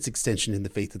its extension in the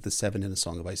Faith of the Seven in A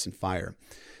Song of Ice and Fire.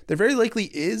 There very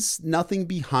likely is nothing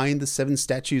behind the seven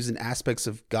statues and aspects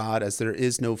of God, as there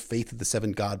is no Faith of the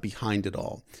Seven God behind it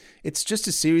all. It's just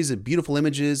a series of beautiful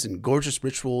images and gorgeous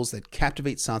rituals that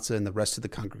captivate Sansa and the rest of the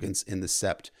congregants in the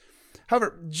sept.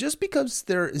 However, just because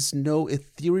there is no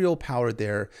ethereal power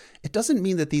there, it doesn't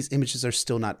mean that these images are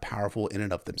still not powerful in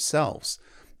and of themselves.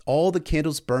 All the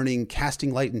candles burning,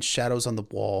 casting light and shadows on the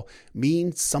wall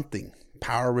mean something.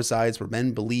 Power resides where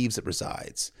men believes it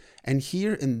resides. And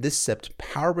here in this sept,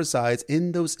 power resides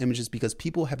in those images because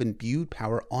people have imbued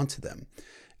power onto them.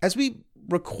 As we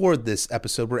record this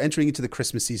episode, we're entering into the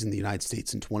Christmas season in the United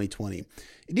States in 2020.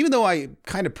 And even though I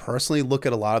kind of personally look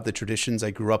at a lot of the traditions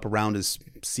I grew up around as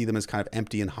see them as kind of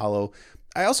empty and hollow,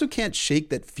 I also can't shake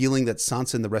that feeling that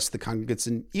Sansa and the rest of the congregants,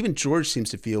 and even George seems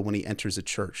to feel when he enters a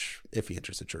church, if he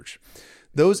enters a church.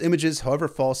 Those images, however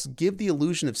false, give the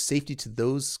illusion of safety to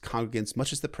those congregants,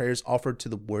 much as the prayers offered to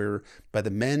the warrior by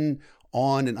the men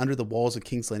on and under the walls of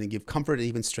King's Landing give comfort and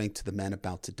even strength to the men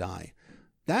about to die.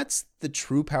 That's the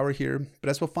true power here, but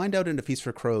as we'll find out in A Feast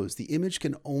for Crows, the image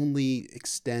can only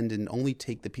extend and only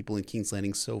take the people in King's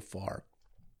Landing so far.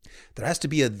 There has to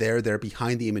be a there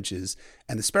behind the images,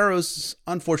 and the Sparrows,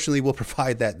 unfortunately, will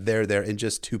provide that there in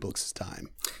just 2 books' time.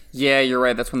 Yeah, you're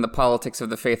right. That's when the politics of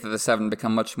the Faith of the Seven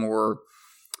become much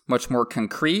more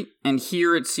concrete, and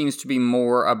here it seems to be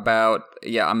more about,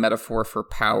 a metaphor for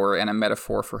power and a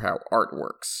metaphor for how art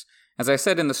works. As I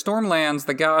said, in the Stormlands,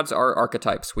 the gods are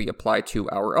archetypes we apply to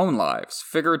our own lives,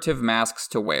 figurative masks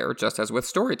to wear, just as with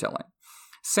storytelling.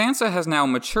 Sansa has now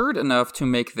matured enough to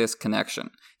make this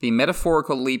connection, the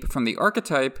metaphorical leap from the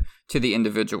archetype to the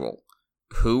individual.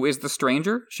 Who is the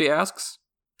stranger, she asks.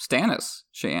 Stannis,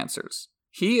 she answers.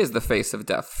 He is the face of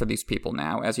death for these people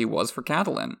now, as he was for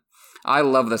Catelyn. I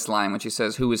love this line when she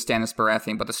says, "Who is Stannis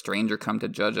Baratheon but the stranger come to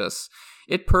judge us?"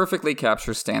 It perfectly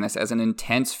captures Stannis as an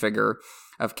intense figure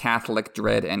of Catholic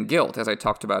dread and guilt, as I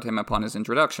talked about him upon his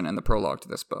introduction in the prologue to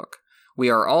this book. We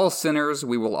are all sinners,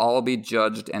 we will all be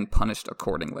judged and punished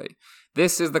accordingly.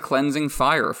 This is the cleansing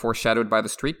fire foreshadowed by the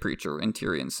street preacher in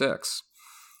Tyrion 6.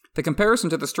 The comparison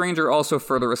to the stranger also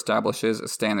further establishes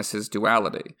Stannis'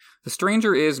 duality. The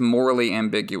stranger is morally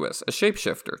ambiguous, a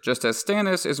shapeshifter, just as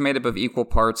Stannis is made up of equal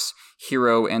parts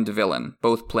hero and villain,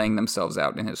 both playing themselves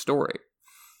out in his story.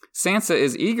 Sansa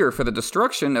is eager for the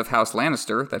destruction of House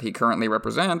Lannister that he currently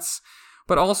represents,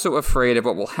 but also afraid of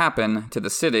what will happen to the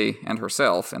city and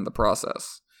herself in the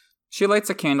process. She lights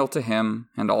a candle to him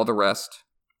and all the rest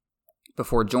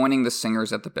before joining the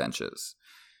singers at the benches.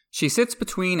 She sits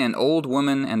between an old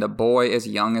woman and a boy as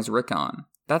young as Rickon.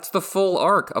 That's the full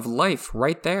arc of life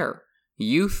right there.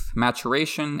 Youth,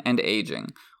 maturation, and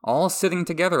aging, all sitting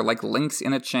together like links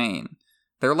in a chain.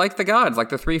 They're like the gods, like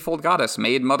the threefold goddess,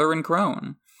 maid, mother, and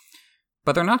crone.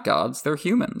 But they're not gods, they're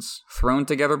humans, thrown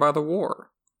together by the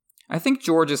war. I think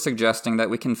George is suggesting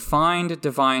that we can find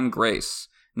divine grace,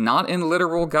 not in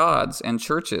literal gods and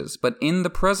churches, but in the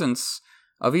presence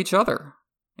of each other,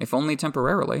 if only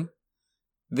temporarily.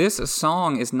 This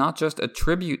song is not just a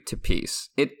tribute to peace,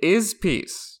 it is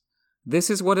peace. This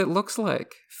is what it looks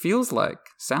like, feels like,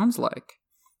 sounds like.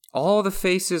 All the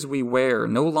faces we wear,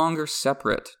 no longer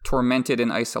separate, tormented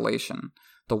in isolation.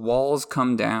 The walls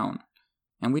come down,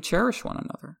 and we cherish one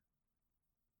another.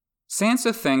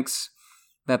 Sansa thinks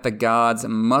that the gods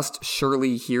must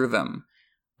surely hear them.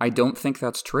 I don't think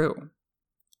that's true.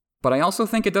 But I also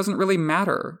think it doesn't really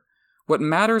matter. What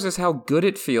matters is how good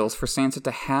it feels for Sansa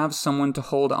to have someone to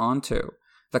hold on to,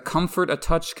 the comfort a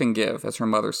touch can give, as her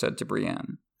mother said to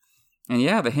Brienne. And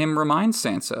yeah, the hymn reminds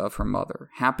Sansa of her mother,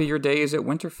 happier days at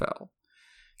Winterfell.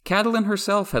 Catelyn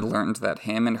herself had learned that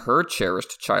hymn in her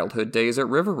cherished childhood days at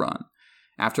Riverrun.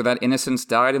 After that innocence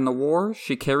died in the war,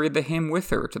 she carried the hymn with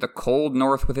her to the cold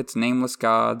north with its nameless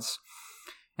gods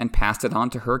and passed it on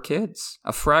to her kids,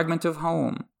 a fragment of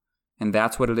home. And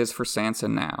that's what it is for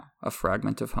Sansa now, a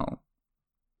fragment of home.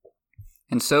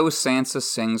 And so Sansa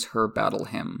sings her battle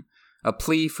hymn, a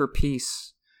plea for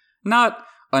peace. Not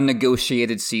a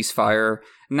negotiated ceasefire,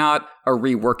 not a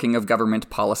reworking of government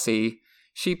policy.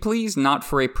 She pleads not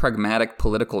for a pragmatic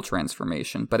political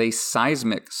transformation, but a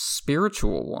seismic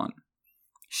spiritual one.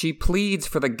 She pleads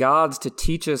for the gods to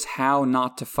teach us how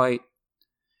not to fight.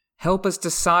 Help us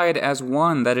decide as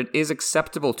one that it is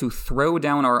acceptable to throw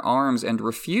down our arms and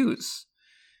refuse.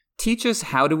 Teach us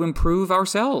how to improve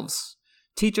ourselves.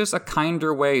 Teach us a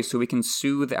kinder way so we can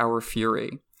soothe our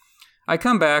fury. I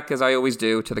come back, as I always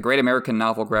do, to the great American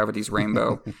novel Gravity's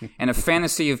Rainbow, and a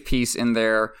fantasy of peace in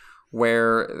there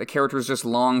where the characters just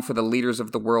long for the leaders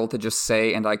of the world to just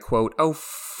say, and I quote, "Oh,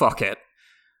 fuck it.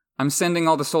 I'm sending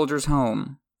all the soldiers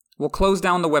home. We'll close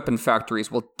down the weapon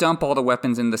factories. We'll dump all the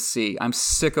weapons in the sea. I'm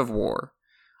sick of war.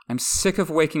 I'm sick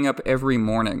of waking up every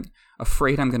morning,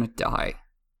 afraid I'm going to die."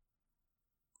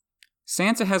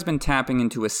 Sansa has been tapping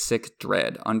into a sick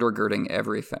dread undergirding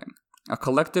everything, a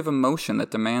collective emotion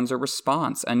that demands a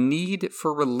response, a need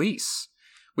for release.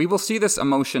 We will see this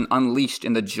emotion unleashed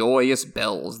in the joyous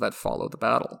bells that follow the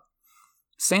battle.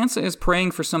 Sansa is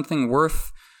praying for something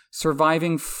worth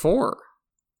surviving for.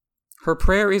 Her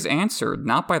prayer is answered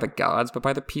not by the gods, but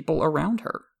by the people around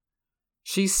her.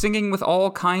 She's singing with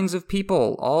all kinds of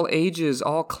people, all ages,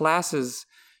 all classes.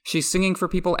 She's singing for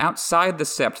people outside the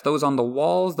sept, those on the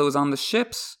walls, those on the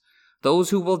ships, those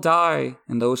who will die,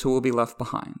 and those who will be left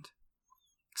behind.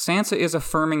 Sansa is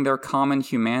affirming their common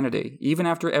humanity, even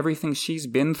after everything she's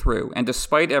been through, and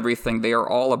despite everything they are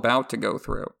all about to go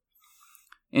through.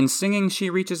 In singing, she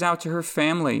reaches out to her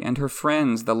family and her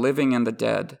friends, the living and the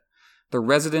dead, the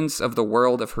residents of the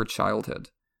world of her childhood.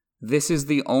 This is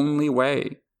the only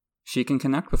way she can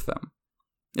connect with them.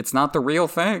 It's not the real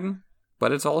thing,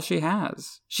 but it's all she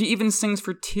has. She even sings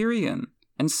for Tyrion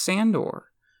and Sandor.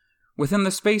 Within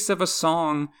the space of a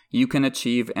song, you can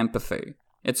achieve empathy.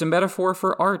 It's a metaphor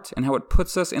for art and how it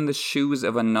puts us in the shoes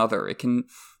of another. It can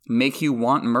make you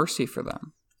want mercy for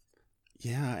them.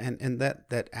 Yeah, and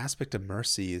that aspect of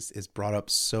mercy is brought up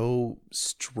so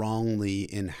strongly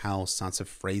in how Sansa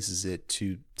phrases it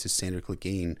to Sandor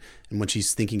Clegane and when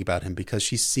she's thinking about him, because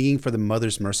she's seeing for the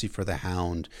mother's mercy for the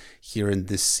hound here in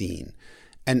this scene.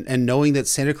 And knowing that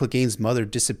Sandor Clegane's mother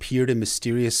disappeared in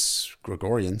mysterious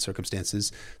Gregorian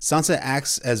circumstances, Sansa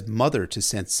acts as mother to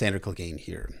Sandor Clegane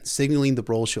here, signaling the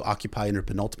role she'll occupy in her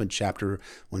penultimate chapter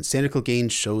when Sandor Clegane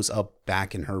shows up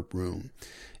back in her room.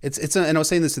 And I was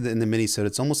saying this in the mini-sode,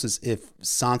 it's almost as if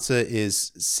Sansa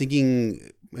is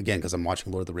singing, again, because I'm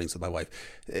watching Lord of the Rings with my wife,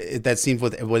 that scene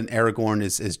when Aragorn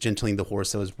is gentling the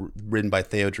horse that was ridden by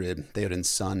Theoden's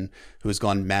son, who has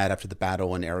gone mad after the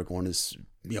battle, and Aragorn is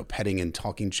petting and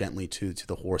talking gently to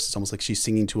the horse. It's almost like she's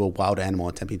singing to a wild animal,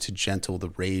 attempting to gentle the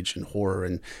rage and horror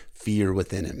and fear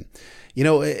within him.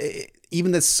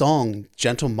 Even this song,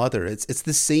 Gentle Mother, it's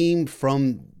the same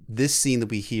from this scene that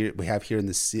we have here in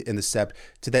the sept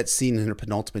to that scene in her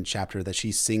penultimate chapter that she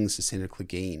sings to Sandor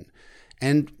Clegane.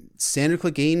 And Sandor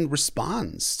Clegane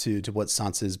responds to what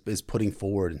Sansa is putting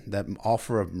forward, that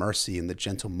offer of mercy and the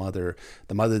gentle mother,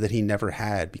 the mother that he never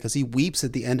had, because he weeps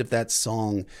at the end of that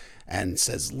song and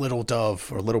says, "Little dove"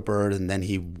 or "little bird," and then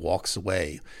he walks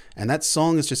away. And that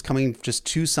song is just coming just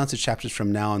 2 Sansa chapters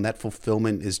from now, and that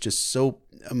fulfillment is just so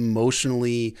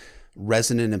emotionally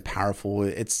resonant and powerful.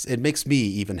 It makes me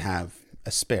even have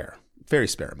a very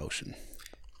spare emotion.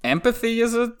 Empathy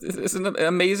is an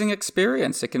amazing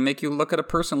experience. It can make you look at a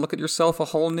person, look at yourself a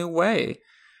whole new way.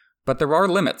 But there are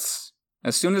limits.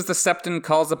 As soon as the Septon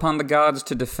calls upon the gods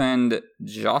to defend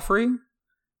Joffrey,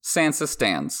 Sansa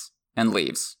stands and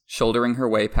leaves, shouldering her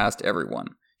way past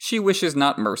everyone. She wishes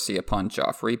not mercy upon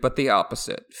Joffrey, but the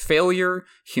opposite. Failure,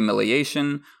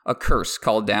 humiliation, a curse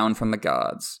called down from the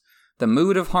gods. The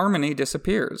mood of harmony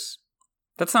disappears.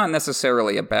 That's not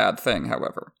necessarily a bad thing,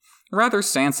 however. Rather,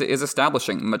 Sansa is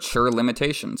establishing mature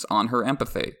limitations on her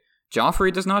empathy.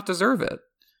 Joffrey does not deserve it.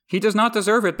 He does not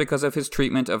deserve it because of his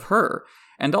treatment of her,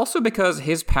 and also because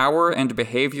his power and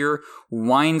behavior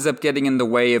winds up getting in the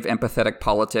way of empathetic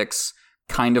politics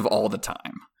kind of all the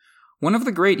time. One of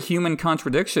the great human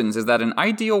contradictions is that an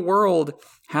ideal world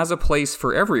has a place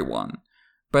for everyone,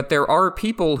 but there are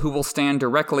people who will stand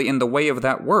directly in the way of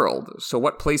that world, so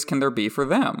what place can there be for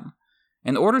them?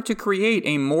 In order to create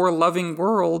a more loving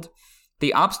world,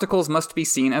 the obstacles must be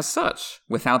seen as such,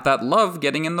 without that love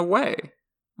getting in the way.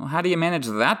 Well, how do you manage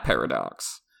that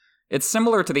paradox? It's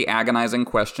similar to the agonizing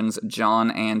questions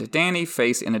Jon and Dany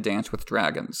face in A Dance with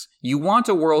Dragons. You want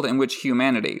a world in which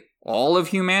humanity, all of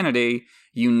humanity,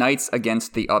 unites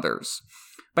against the others.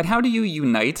 But how do you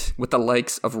unite with the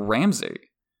likes of Ramsay?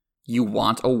 You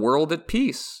want a world at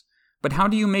peace. But how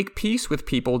do you make peace with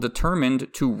people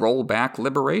determined to roll back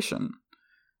liberation?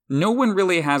 No one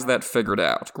really has that figured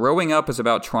out. Growing up is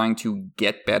about trying to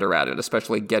get better at it,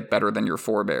 especially get better than your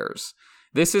forebears.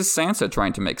 This is Sansa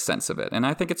trying to make sense of it, and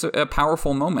I think it's a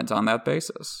powerful moment on that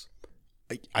basis.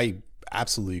 I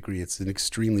absolutely agree. It's an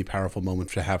extremely powerful moment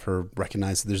to have her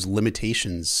recognize that there's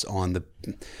limitations on that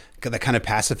kind of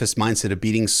pacifist mindset of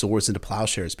beating swords into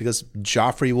plowshares, because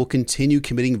Joffrey will continue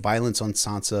committing violence on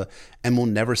Sansa and will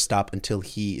never stop until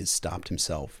he is stopped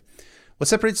himself. What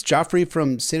separates Joffrey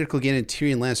from Sandor Clegane and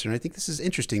Tyrion Lannister, and I think this is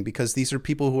interesting because these are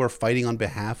people who are fighting on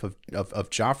behalf of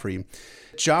Joffrey.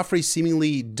 Joffrey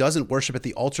seemingly doesn't worship at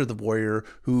the altar of the warrior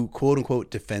who, quote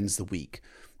unquote, defends the weak.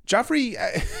 Joffrey,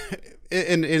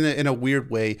 in a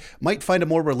weird way, might find a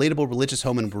more relatable religious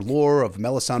home in R'hllor of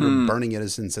Melisandre burning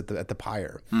innocents at the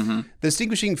pyre. Mm-hmm. The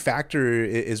distinguishing factor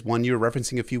is one you were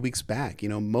referencing a few weeks back. You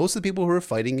know, most of the people who are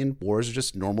fighting in wars are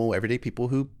just normal, everyday people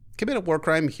who commit a war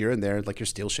crime here and there, like your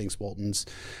Steelshanks Waltons,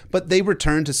 but they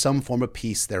return to some form of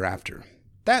peace thereafter.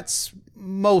 That's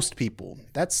most people.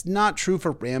 That's not true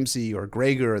for Ramsay or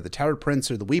Gregor or the Tower Prince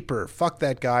or the Weeper. Fuck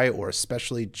that guy, or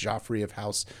especially Joffrey of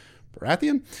House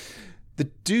Baratheon.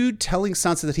 The dude telling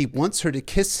Sansa that he wants her to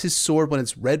kiss his sword when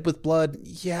it's red with blood,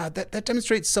 yeah, that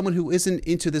demonstrates someone who isn't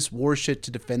into this war shit to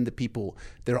defend the people.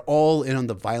 They're all in on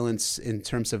the violence in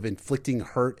terms of inflicting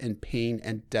hurt and pain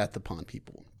and death upon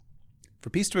people. For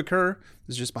peace to occur,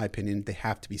 this is just my opinion, they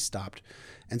have to be stopped.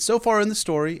 And so far in the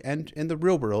story and in the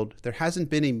real world, there hasn't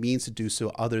been a means to do so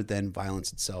other than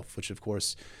violence itself, which of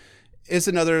course is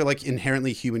another like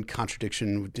inherently human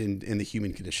contradiction in the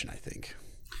human condition, I think.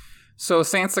 So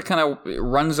Sansa kind of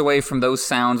runs away from those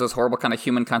sounds, those horrible kind of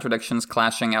human contradictions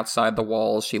clashing outside the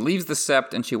walls. She leaves the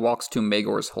Sept and she walks to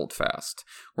Maegor's Holdfast,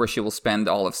 where she will spend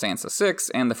all of Sansa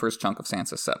 6 and the first chunk of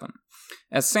Sansa 7.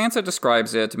 As Sansa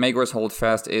describes it, Maegor's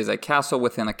Holdfast is a castle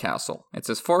within a castle.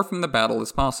 It's as far from the battle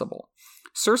as possible.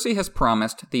 Cersei has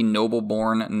promised the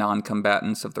noble-born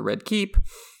non-combatants of the Red Keep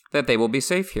that they will be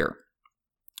safe here.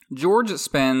 George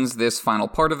spends this final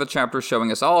part of the chapter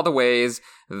showing us all the ways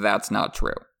that's not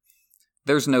true.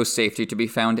 There's no safety to be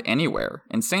found anywhere.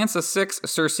 In Sansa 6,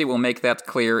 Cersei will make that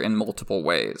clear in multiple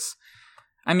ways.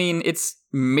 I mean, it's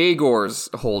Maegor's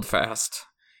Holdfast.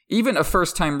 Even a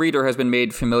first-time reader has been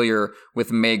made familiar with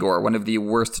Maegor, one of the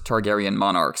worst Targaryen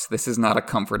monarchs. This is not a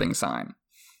comforting sign.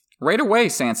 Right away,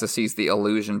 Sansa sees the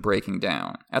illusion breaking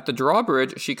down. At the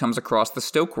drawbridge, she comes across the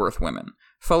Stokeworth women.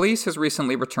 Falyse has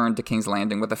recently returned to King's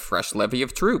Landing with a fresh levy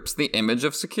of troops, the image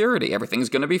of security. Everything's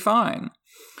going to be fine.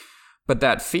 But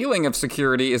that feeling of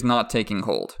security is not taking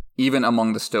hold, even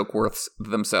among the Stokeworths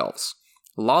themselves.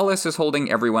 Lollys is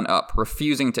holding everyone up,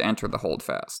 refusing to enter the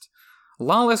Holdfast.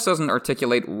 Lollys doesn't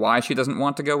articulate why she doesn't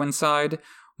want to go inside.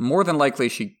 More than likely,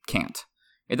 she can't.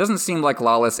 It doesn't seem like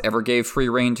Lollys ever gave free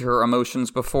rein to her emotions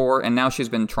before, and now she's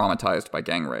been traumatized by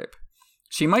gang rape.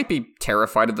 She might be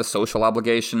terrified of the social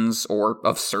obligations, or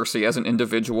of Cersei as an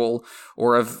individual,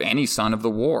 or of any son of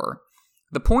the war.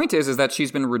 The point is that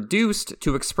she's been reduced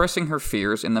to expressing her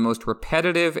fears in the most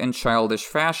repetitive and childish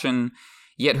fashion,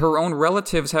 yet her own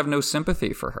relatives have no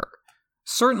sympathy for her.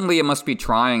 Certainly it must be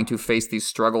trying to face these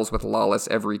struggles with Lollys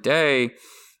every day.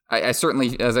 I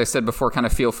certainly, as I said before, kind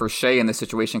of feel for Shae in this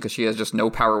situation because she has just no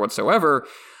power whatsoever,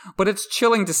 but it's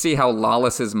chilling to see how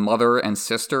Lollys's mother and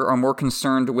sister are more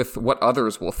concerned with what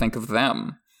others will think of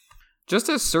them. Just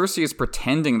as Cersei is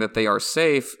pretending that they are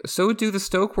safe, so do the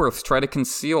Stokeworths try to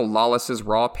conceal Lollys's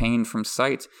raw pain from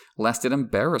sight, lest it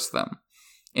embarrass them.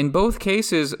 In both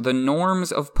cases, the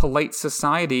norms of polite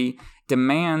society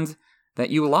demand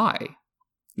that you lie.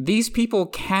 These people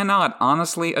cannot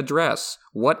honestly address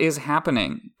what is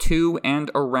happening to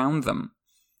and around them.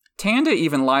 Tanda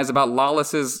even lies about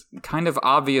Lollys's kind of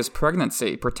obvious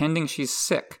pregnancy, pretending she's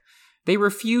sick. They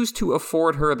refuse to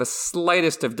afford her the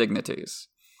slightest of dignities.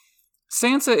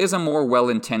 Sansa is a more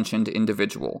well-intentioned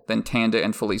individual than Tanda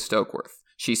and Falyse Stokeworth.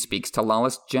 She speaks to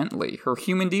Lollys gently. Her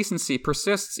human decency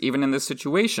persists even in this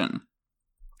situation.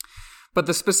 But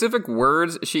the specific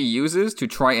words she uses to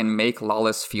try and make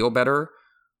Lollys feel better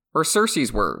are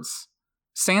Cersei's words.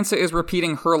 Sansa is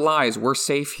repeating her lies, we're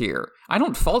safe here. I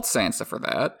don't fault Sansa for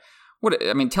that.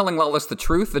 Telling Lollys the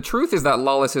truth is that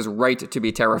Lollys is right to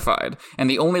be terrified, and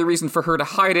the only reason for her to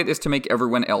hide it is to make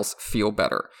everyone else feel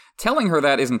better. Telling her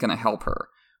that isn't going to help her.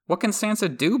 What can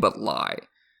Sansa do but lie?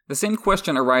 The same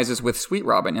question arises with Sweet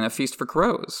Robin in A Feast for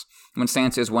Crows, when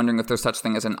Sansa is wondering if there's such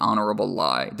thing as an honorable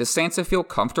lie. Does Sansa feel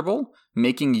comfortable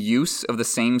making use of the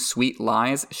same sweet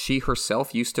lies she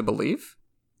herself used to believe?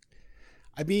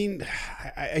 I mean,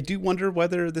 I do wonder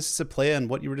whether this is a play on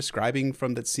what you were describing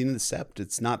from that scene in the Sept.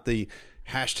 It's not the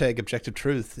hashtag objective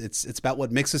truth. It's about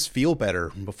what makes us feel better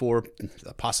before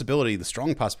the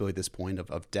strong possibility at this point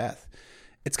of death.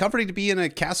 It's comforting to be in a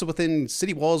castle within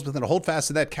city walls, within a holdfast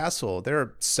of that castle. There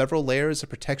are several layers of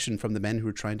protection from the men who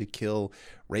are trying to kill,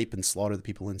 rape, and slaughter the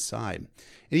people inside.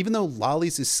 And even though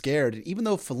Lollies is scared, and even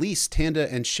though Felice, Tanda,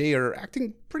 and Shay are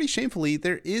acting pretty shamefully,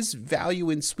 there is value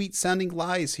in sweet-sounding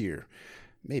lies here.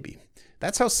 Maybe.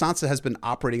 That's how Sansa has been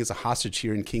operating as a hostage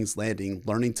here in King's Landing,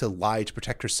 learning to lie to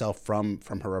protect herself from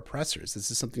her oppressors. This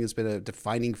is something that's been a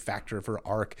defining factor of her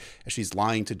arc as she's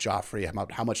lying to Joffrey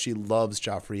about how much she loves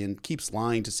Joffrey and keeps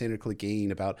lying to Sandor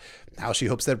Clegane about how she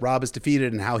hopes that Robb is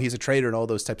defeated and how he's a traitor and all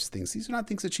those types of things. These are not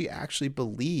things that she actually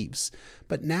believes.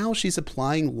 But now she's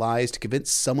applying lies to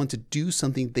convince someone to do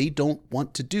something they don't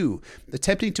want to do,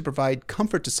 attempting to provide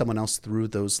comfort to someone else through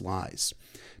those lies.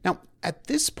 Now, at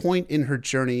this point in her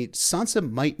journey, Sansa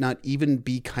might not even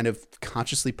be kind of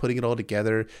consciously putting it all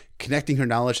together, connecting her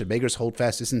knowledge that Maegor's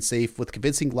Holdfast isn't safe with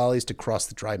convincing Lollies to cross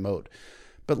the dry moat.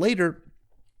 But later,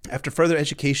 after further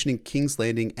education in King's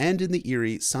Landing and in the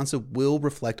Eyrie, Sansa will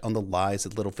reflect on the lies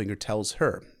that Littlefinger tells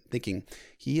her, thinking,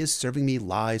 he is serving me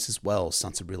lies as well,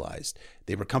 Sansa realized.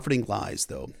 They were comforting lies,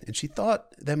 though, and she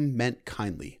thought them meant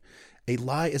kindly. A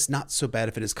lie is not so bad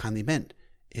if it is kindly meant.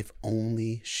 If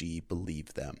only she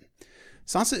believed them.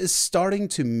 Sansa is starting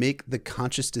to make the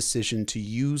conscious decision to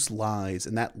use lies,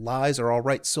 and that lies are all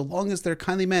right so long as they're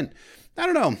kindly meant. I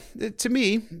don't know. To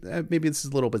me, maybe this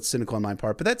is a little bit cynical on my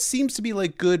part, but that seems to be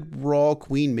like good raw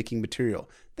queen-making material.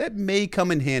 That may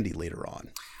come in handy later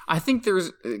on. I think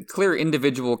there's clear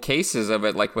individual cases of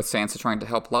it, like with Sansa trying to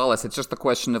help Lollys. It's just the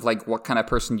question of like what kind of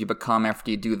person you become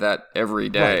after you do that every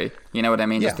day. Right. You know what I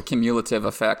mean? Yeah. Just the cumulative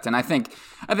effect. And I think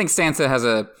Sansa has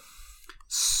a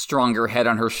stronger head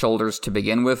on her shoulders to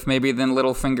begin with, maybe, than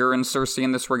Littlefinger and Cersei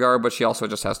in this regard, but she also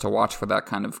just has to watch for that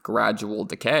kind of gradual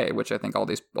decay, which I think all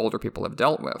these older people have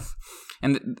dealt with.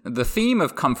 And the theme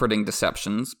of comforting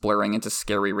deceptions, blurring into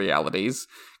scary realities,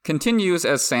 continues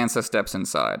as Sansa steps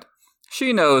inside.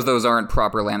 She knows those aren't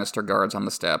proper Lannister guards on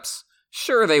the steps.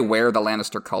 Sure, they wear the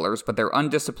Lannister colors, but their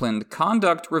undisciplined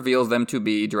conduct reveals them to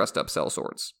be dressed-up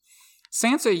sellswords.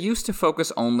 Sansa used to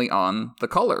focus only on the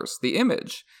colors, the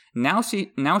image. Now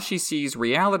she sees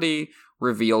reality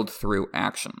revealed through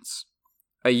actions.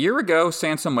 A year ago,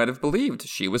 Sansa might have believed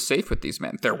she was safe with these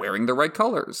men. They're wearing the right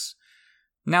colors.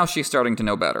 Now she's starting to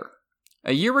know better.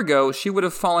 A year ago, she would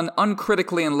have fallen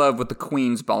uncritically in love with the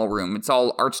Queen's ballroom. It's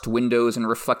all arched windows and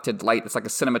reflected light. It's like a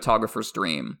cinematographer's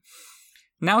dream.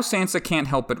 Now Sansa can't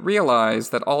help but realize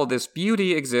that all this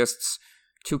beauty exists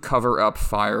to cover up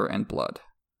fire and blood.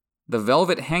 The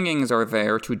velvet hangings are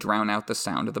there to drown out the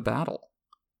sound of the battle.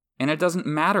 And it doesn't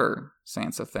matter,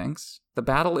 Sansa thinks. The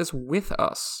battle is with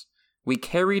us. We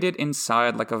carried it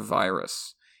inside like a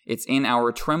virus. It's in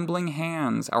our trembling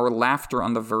hands, our laughter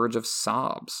on the verge of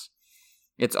sobs.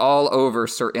 It's all over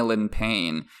Sir Ilyn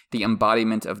Payne, the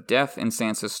embodiment of death in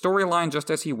Sansa's storyline, just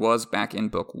as he was back in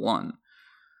Book 1.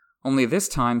 Only this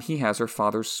time he has her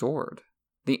father's sword,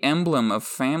 the emblem of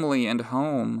family and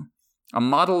home. A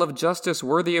model of justice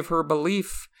worthy of her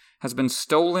belief has been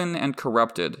stolen and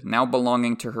corrupted, now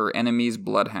belonging to her enemy's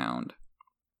bloodhound.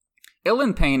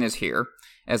 Ilyn Payne is here,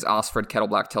 as Osfred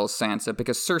Kettleblack tells Sansa,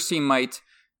 because Cersei might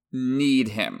need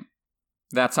him.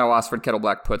 That's how Osfred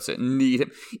Kettleblack puts it. Need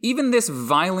him. Even this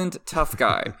violent, tough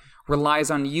guy relies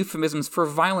on euphemisms for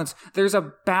violence. There's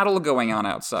a battle going on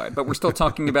outside, but we're still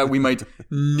talking about we might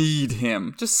need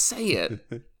him. Just say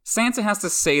it. Sansa has to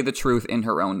say the truth in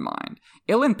her own mind.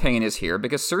 Ilyn Payne is here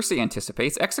because Cersei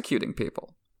anticipates executing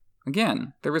people.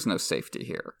 Again, there is no safety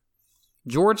here.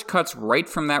 George cuts right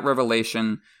from that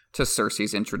revelation to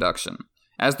Cersei's introduction.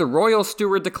 As the royal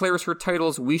steward declares her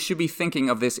titles, we should be thinking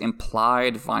of this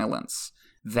implied violence.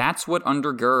 That's what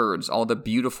undergirds all the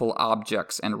beautiful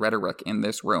objects and rhetoric in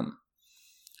this room.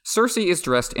 Cersei is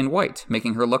dressed in white,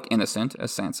 making her look innocent,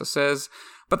 as Sansa says,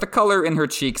 but the color in her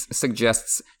cheeks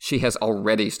suggests she has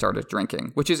already started drinking,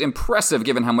 which is impressive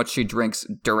given how much she drinks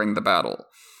during the battle.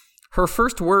 Her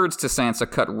first words to Sansa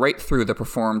cut right through the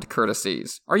performed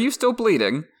courtesies. Are you still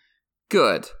bleeding?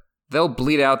 Good. They'll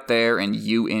bleed out there and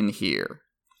you in here.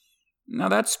 Now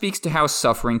that speaks to how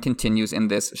suffering continues in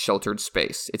this sheltered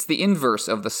space. It's the inverse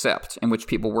of the Sept, in which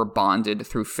people were bonded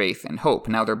through faith and hope.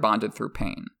 Now they're bonded through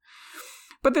pain.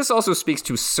 But this also speaks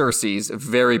to Cersei's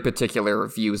very particular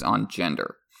views on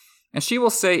gender. And she will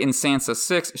say in Sansa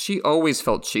 6, she always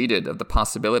felt cheated of the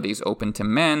possibilities open to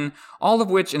men, all of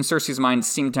which in Cersei's mind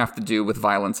seem to have to do with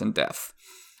violence and death.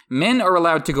 Men are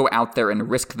allowed to go out there and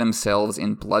risk themselves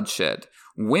in bloodshed.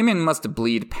 Women must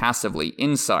bleed passively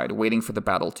inside, waiting for the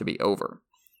battle to be over.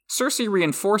 Cersei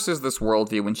reinforces this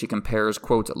worldview when she compares,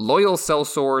 quote, loyal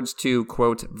sellswords to,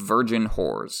 quote, virgin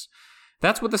whores.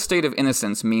 That's what the state of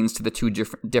innocence means to the two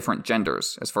different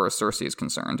genders, as far as Cersei is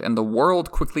concerned, and the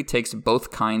world quickly takes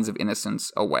both kinds of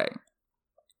innocence away.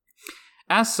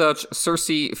 As such,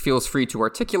 Cersei feels free to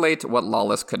articulate what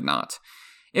Lollys could not.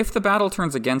 If the battle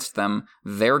turns against them,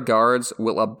 their guards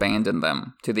will abandon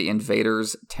them to the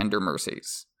invaders' tender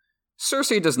mercies.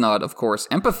 Cersei does not, of course,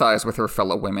 empathize with her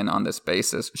fellow women on this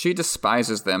basis. She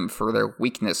despises them for their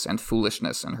weakness and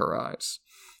foolishness in her eyes.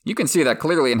 You can see that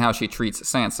clearly in how she treats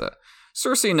Sansa.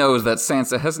 Cersei knows that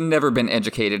Sansa has never been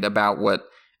educated about what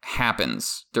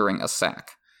happens during a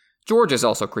sack. George is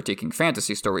also critiquing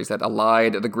fantasy stories that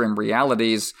allied the grim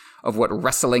realities of what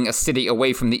wrestling a city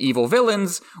away from the evil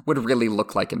villains would really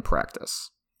look like in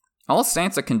practice. All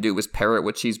Sansa can do is parrot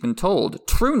what she's been told.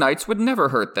 True knights would never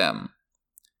hurt them.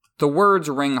 The words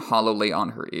ring hollowly on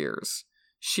her ears.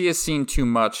 She has seen too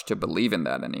much to believe in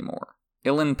that anymore.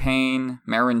 Ilyn Payne,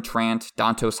 Meryn Trant,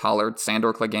 Dantos Hollard,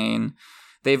 Sandor Clegane,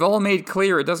 they've all made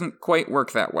clear it doesn't quite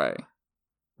work that way.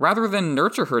 Rather than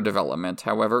nurture her development,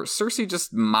 however, Cersei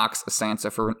just mocks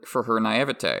Sansa for her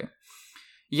naivete.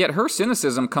 Yet her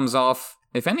cynicism comes off,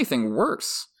 if anything,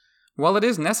 worse. While it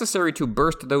is necessary to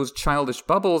burst those childish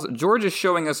bubbles, George is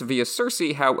showing us via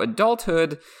Cersei how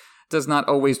adulthood does not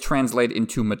always translate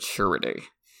into maturity.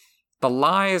 The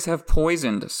lies have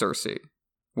poisoned Cersei.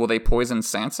 Will they poison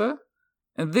Sansa?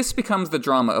 And this becomes the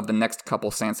drama of the next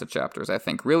couple Sansa chapters, I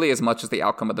think, really as much as the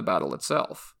outcome of the battle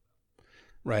itself.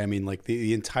 Right. I mean, like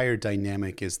the entire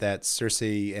dynamic is that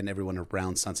Cersei and everyone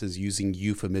around Sansa is using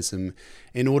euphemism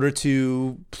in order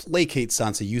to placate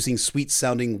Sansa, using sweet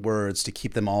sounding words to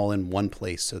keep them all in one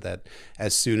place so that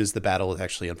as soon as the battle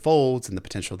actually unfolds and the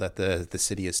potential that the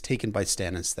city is taken by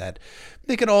Stannis, that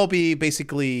they can all be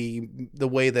basically the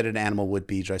way that an animal would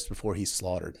be just before he's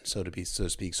slaughtered, so to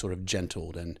speak, sort of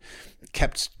gentled and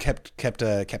kept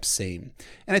sane.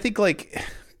 And I think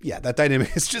yeah, that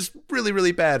dynamic is just really,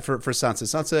 really bad for Sansa.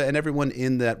 Sansa and everyone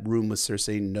in that room with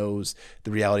Cersei knows the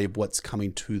reality of what's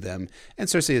coming to them. And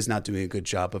Cersei is not doing a good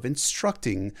job of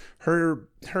instructing her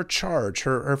charge,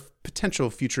 her potential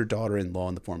future daughter-in-law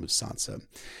in the form of Sansa.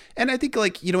 And I think,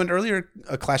 in earlier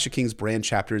Clash of Kings Bran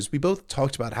chapters, we both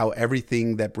talked about how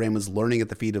everything that Bran was learning at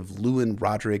the feet of Luwin,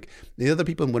 Roderick, and the other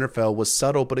people in Winterfell was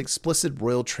subtle but explicit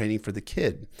royal training for the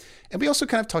kid. And we also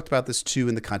kind of talked about this too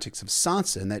in the context of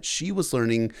Sansa, and that she was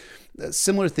learning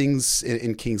similar things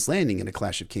in King's Landing in A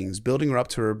Clash of Kings, building her up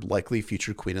to her likely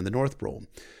future Queen of the North role.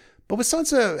 But with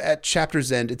Sansa at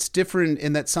chapter's end, it's different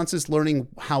in that Sansa's learning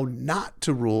how not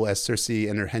to rule, as Cersei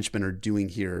and her henchmen are doing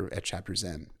here at chapter's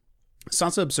end.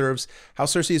 Sansa observes how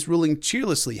Cersei is ruling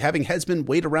cheerlessly, having headsmen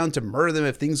wait around to murder them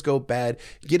if things go bad,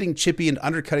 getting chippy and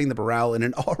undercutting the morale in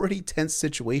an already tense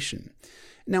situation.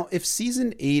 Now, if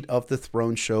Season 8 of The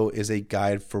Throne Show is a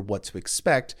guide for what to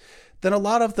expect, then a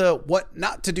lot of the what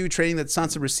not to do training that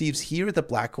Sansa receives here at the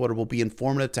Blackwater will be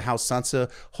informative to how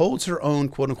Sansa holds her own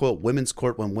quote-unquote women's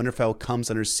court when Winterfell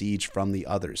comes under siege from the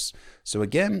others. So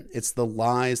again, it's the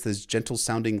lies, those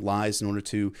gentle-sounding lies in order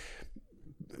to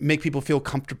make people feel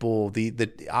comfortable, the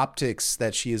optics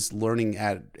that she is learning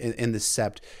in the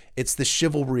Sept. It's the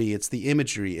chivalry, it's the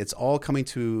imagery, it's all coming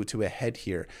to a head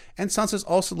here. And Sansa's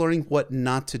also learning what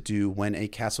not to do when a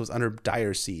castle is under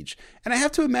dire siege. And I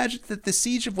have to imagine that the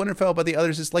siege of Winterfell by the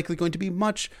others is likely going to be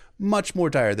much, much more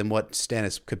dire than what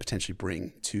Stannis could potentially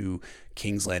bring to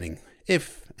King's Landing,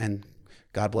 if, and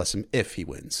God bless him, if he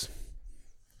wins.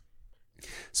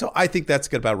 So I think that's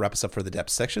going to about wrap us up for the depth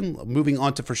section. Moving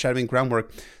on to foreshadowing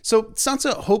groundwork. So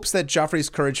Sansa hopes that Joffrey's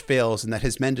courage fails and that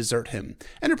his men desert him.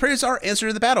 And her prayers are answered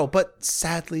in the battle. But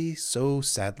sadly, so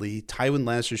sadly, Tywin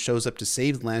Lannister shows up to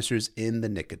save the Lannisters in the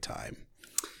nick of time.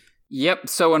 Yep,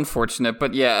 so unfortunate.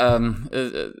 But yeah,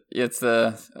 it's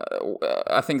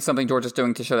I think something George is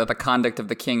doing to show that the conduct of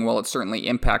the king, while it certainly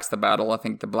impacts the battle, I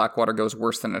think the Blackwater goes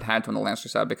worse than it had to on the Lannister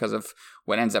side because of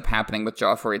what ends up happening with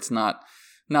Joffrey. It's not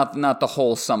the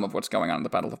whole sum of what's going on in the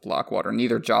Battle of Blackwater.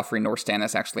 Neither Joffrey nor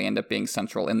Stannis actually end up being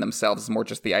central in themselves. It's more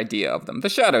just the idea of them. The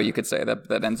shadow, you could say,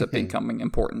 that ends up becoming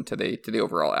important to the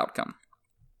overall outcome.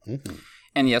 Mm-hmm.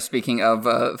 And yes, speaking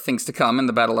of things to come in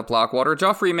the Battle of Blackwater,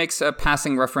 Joffrey makes a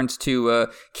passing reference to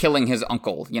killing his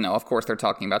uncle. Of course, they're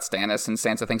talking about Stannis, and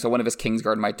Sansa thinks, one of his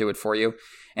Kingsguard might do it for you.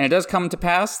 And it does come to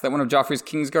pass that one of Joffrey's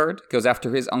Kingsguard goes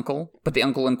after his uncle, but the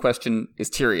uncle in question is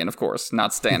Tyrion, of course,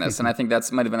 not Stannis. And I think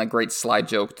that's might have been a great slide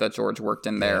joke that George worked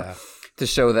in there. Yeah. To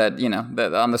show that,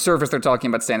 that on the surface they're talking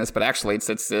about Stannis, but actually it's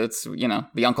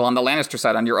the uncle on the Lannister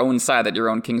side, on your own side, that your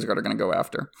own Kingsguard are going to go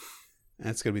after.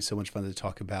 That's going to be so much fun to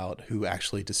talk about who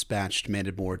actually dispatched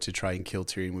Mandon Moore to try and kill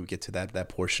Tyrion when we get to that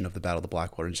portion of the Battle of the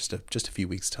Blackwater in just a few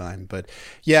weeks' time. But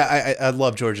yeah, I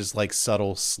love George's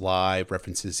subtle, sly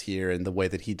references here, and the way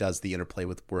that he does the interplay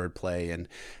with wordplay,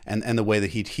 and the way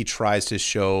that he tries to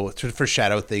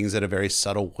foreshadow things in a very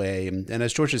subtle way. And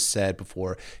as George has said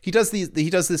before, he does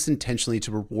this intentionally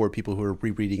to reward people who are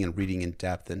rereading and reading in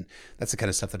depth, and that's the kind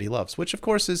of stuff that he loves. Which of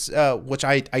course is which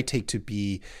I take to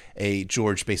be a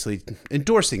George basically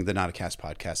endorsing the Not a Cast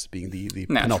podcast as being the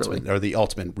penultimate or the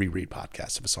ultimate reread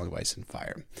podcast of A Song of Ice and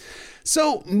Fire.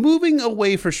 So moving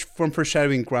away from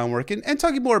foreshadowing groundwork and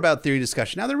talking more about theory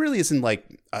discussion. Now there really isn't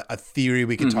a theory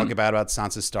we can talk about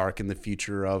Sansa Stark and the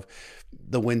future of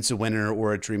the Winds of Winter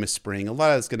or A Dream of Spring. A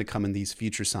lot of that's going to come in these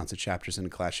future Sansa chapters in A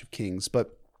Clash of Kings,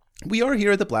 but we are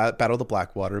here at the Battle of the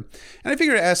Blackwater, and I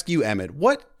figured to ask you, Emmett,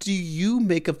 what do you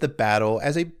make of the battle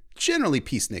as a generally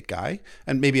peacenik guy?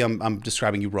 And maybe I'm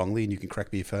describing you wrongly, and you can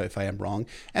correct me if I am wrong.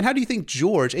 And how do you think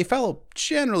George, a fellow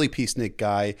generally peacenik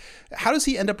guy, how does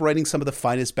he end up writing some of the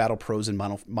finest battle prose in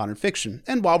modern fiction?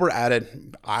 And while we're at it,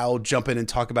 I'll jump in and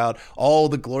talk about all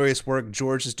the glorious work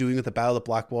George is doing with the Battle of the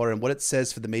Blackwater and what it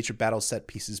says for the major battle set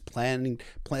pieces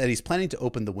that he's planning to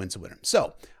open the Winds of Winter.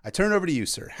 So I turn it over to you,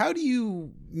 sir. How do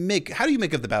you make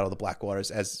of the Battle of the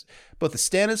Blackwaters as both a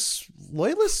Stannis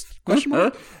loyalist? Question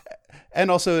mark. And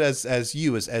also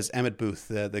as Emmett Booth,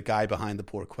 the guy behind the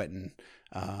poor Quentin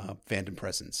fandom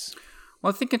presence.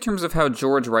 Well, I think in terms of how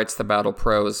George writes the battle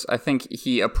prose, I think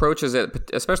he approaches it,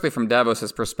 especially from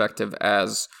Davos's perspective,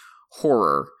 as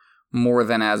horror more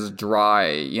than as dry,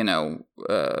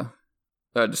 a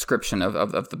description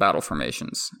of the battle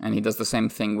formations. And he does the same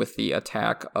thing with the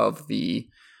attack of the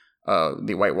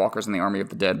White Walkers and the Army of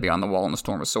the Dead beyond the wall in the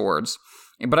Storm of Swords.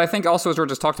 But I think also, as George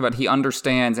has talked about, he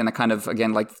understands in a kind of,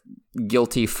 again,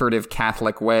 guilty, furtive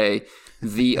Catholic way,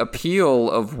 the appeal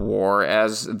of war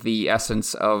as the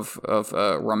essence of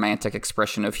a romantic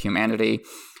expression of humanity.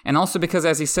 And also because,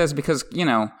 as he says,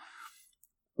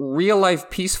 real life,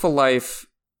 peaceful life,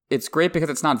 it's great because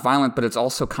it's not violent, but it's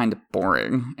also kind of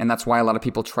boring. And that's why a lot of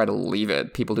people try to leave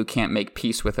it. People who can't make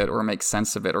peace with it or make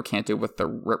sense of it or can't deal with the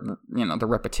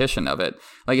repetition of it.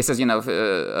 Like he says,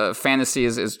 fantasy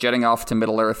is jetting off to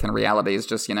Middle Earth, and reality is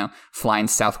just, flying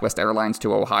Southwest Airlines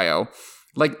to Ohio.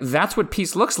 That's what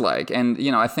peace looks like. And,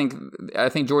 I think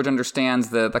George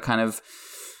understands the kind of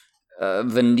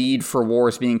the need for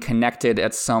wars being connected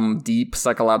at some deep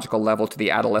psychological level to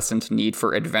the adolescent need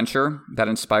for adventure that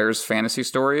inspires fantasy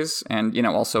stories, and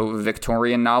also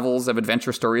Victorian novels of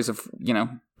adventure stories of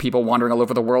people wandering all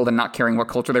over the world and not caring what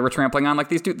culture they were trampling on.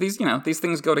 These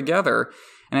things go together,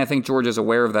 and I think George is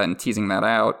aware of that and teasing that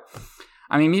out.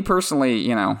 I mean, me personally,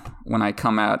 when I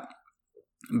come at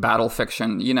battle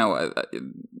fiction,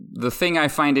 the thing I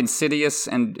find insidious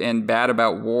and bad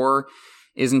about war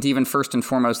isn't even first and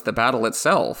foremost the battle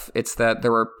itself. It's that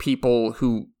there are people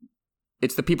who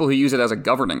use it as a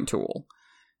governing tool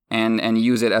and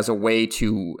use it as a way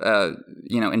to,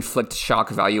 inflict shock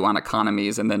value on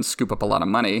economies and then scoop up a lot of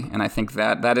money. And I think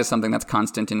that is something that's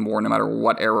constant in war, no matter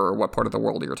what era or what part of the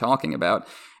world you're talking about.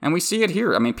 And we see it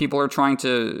here. I mean, people are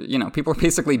people are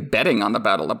basically betting on the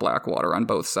Battle of Blackwater on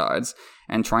both sides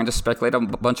and trying to speculate a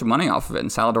bunch of money off of it. And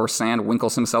Salador Sand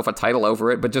winkles himself a title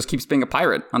over it, but just keeps being a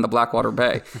pirate on the Blackwater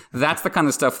Bay. That's the kind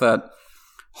of stuff that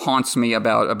haunts me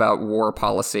about war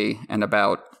policy and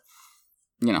about,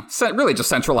 really just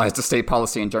centralized estate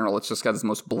policy in general. It's just got its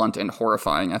most blunt and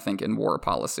horrifying, I think, in war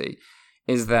policy,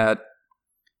 is that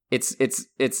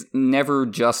it's never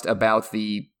just about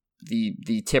the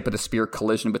tip of the spear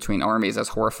collision between armies, as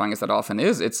horrifying as that often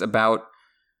is. It's about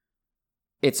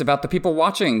the people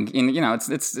watching.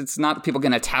 It's not people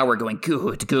getting a tower going,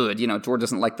 good. George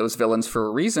doesn't like those villains for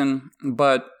a reason,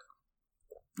 but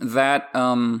that,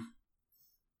 to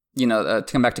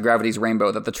come back to Gravity's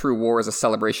Rainbow, that the true war is a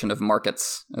celebration of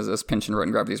markets, as Pynchon wrote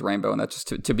in Gravity's Rainbow, and that's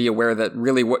just to be aware that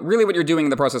really what you're doing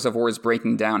in the process of war is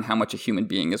breaking down how much a human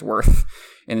being is worth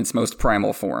in its most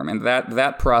primal form. And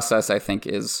that process, I think,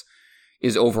 is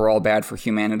overall bad for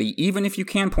humanity, even if you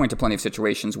can point to plenty of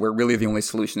situations where really the only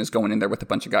solution is going in there with a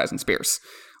bunch of guys in spears.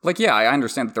 I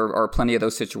understand that there are plenty of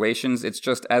those situations. It's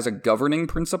just as a governing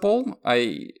principle,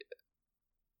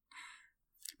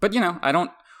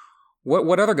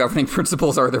 What other governing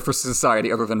principles are there for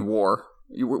society other than war?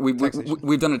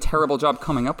 We've done a terrible job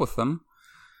coming up with them.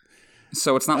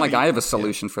 So it's not like I have a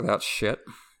solution for that shit.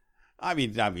 I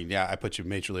mean, yeah, I put you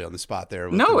majorly on the spot there.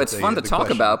 No, it's fun to talk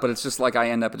about, but it's just like I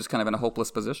end up just kind of in a hopeless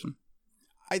position.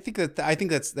 I think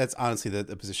that's honestly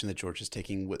the position that George is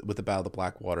taking with the Battle of the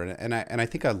Blackwater, and I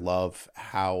think I love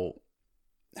how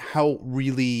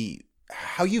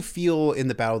you feel in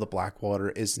the Battle of the Blackwater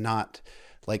is not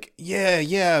like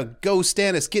yeah go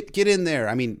Stannis, get in there.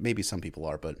 I mean, maybe some people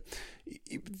are, but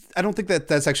I don't think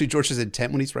that's actually George's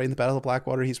intent when he's writing the Battle of the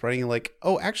Blackwater. He's writing like,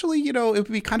 oh, actually, it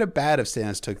would be kind of bad if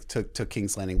Stannis took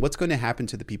King's Landing. What's going to happen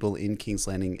to the people in King's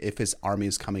Landing if his army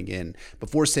is coming in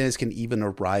before Stannis can even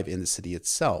arrive in the city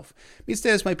itself? I mean,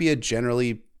 Stannis might be a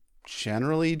generally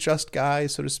just guy,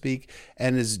 so to speak,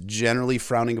 and is generally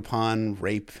frowning upon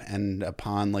rape and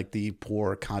upon like the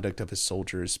poor conduct of his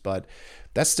soldiers, but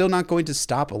that's still not going to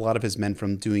stop a lot of his men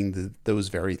from doing those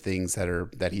very things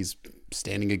that he's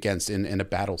standing against in a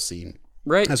battle scene.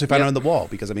 Right. As we found out on the wall,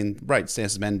 because I mean, right,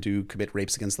 Stannis' men do commit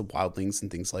rapes against the wildlings and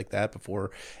things like that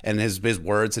before, and his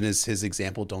words and his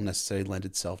example don't necessarily lend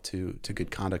itself to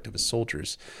good conduct of his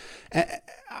soldiers. And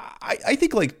I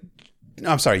think like,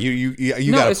 I'm sorry, you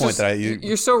got a point that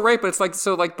you're so right, but it's like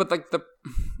so like then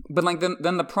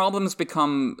the problems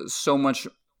become so much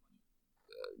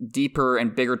deeper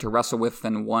and bigger to wrestle with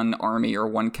than one army or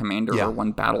one commander or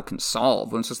one battle can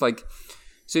solve. And it's just like,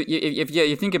 so if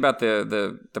you think about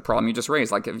the problem you just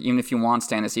raised, like even if you want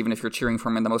Stannis, even if you're cheering for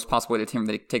him in the most possible way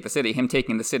to take the city, him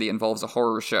taking the city involves a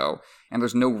horror show, and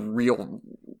there's no real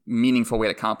meaningful way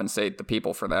to compensate the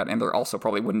people for that, and there also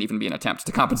probably wouldn't even be an attempt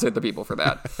to compensate the people for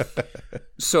that.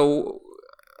 So,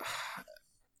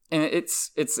 and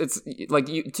it's like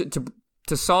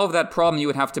to solve that problem, you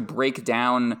would have to break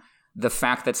down the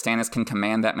fact that Stannis can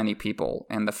command that many people,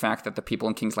 and the fact that the people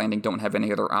in King's Landing don't have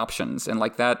any other options, and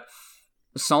like that.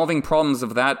 Solving problems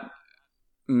of that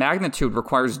magnitude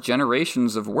requires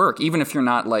generations of work, even if you're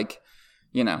not like,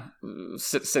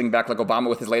 sitting back like Obama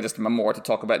with his latest memoir to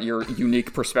talk about your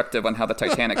unique perspective on how the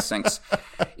Titanic sinks.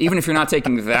 Even if you're not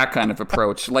taking that kind of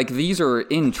approach, like these are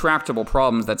intractable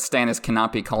problems that Stannis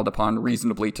cannot be called upon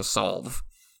reasonably to solve.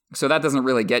 So that doesn't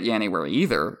really get you anywhere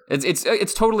either.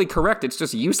 It's totally correct. It's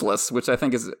just useless, which I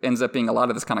think ends up being a lot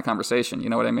of this kind of conversation. You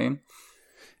know what I mean?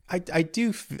 I'm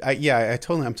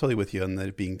totally with you on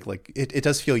that being like, it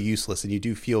does feel useless, and you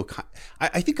do feel,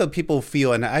 I think people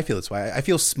feel, and I feel this way, I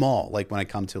feel small, like when I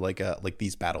come to like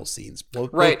these battle scenes,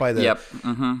 both by the,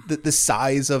 the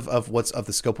size of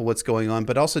the scope of what's going on,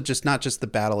 but also just not just the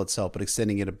battle itself, but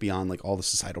extending it beyond like all the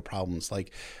societal problems.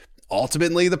 Like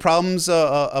ultimately the problems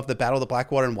of the Battle of the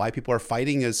Blackwater and why people are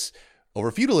fighting is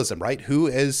over feudalism, right? Who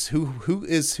has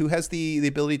the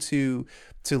ability to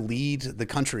lead the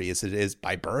country? Is it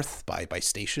by birth, by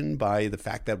station, by the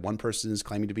fact that one person is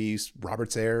claiming to be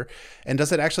Robert's heir? And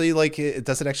does it actually make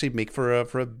for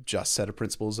a just set of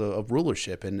principles of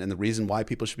rulership and the reason why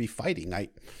people should be fighting?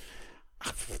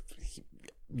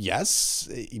 Yes,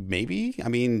 maybe. I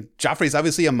mean, Joffrey's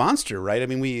obviously a monster, right? I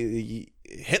mean,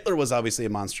 Hitler was obviously a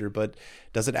monster, but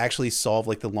does it actually solve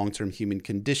like the long-term human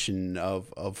condition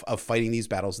of fighting these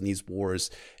battles and these wars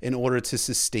in order to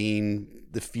sustain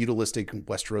the feudalistic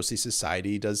Westerosi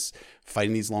society? Does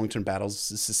fighting these long-term battles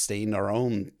sustain our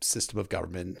own system of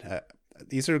government?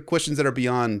 These are questions that are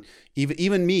beyond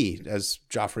even me as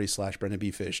Joffrey / Brendan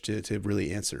B. Fish to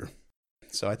really answer.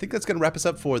 So I think that's going to wrap us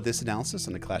up for this analysis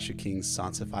on the Clash of Kings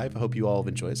Sansa 5. I hope you all have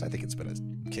enjoyed this. I think it's been a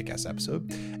kick-ass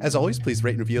episode. As always, please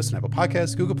rate and review us on Apple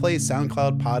Podcasts, Google Play,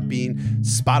 SoundCloud, Podbean,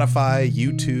 Spotify,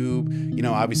 YouTube.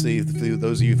 Obviously,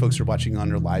 those of you folks who are watching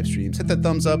on our live streams, hit that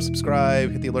thumbs up,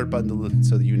 subscribe, hit the alert button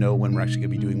so that you know when we're actually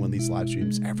going to be doing one of these live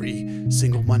streams every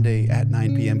single Monday at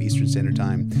 9 p.m. Eastern Standard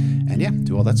Time. And yeah,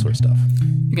 do all that sort of stuff.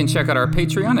 You can check out our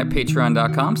Patreon at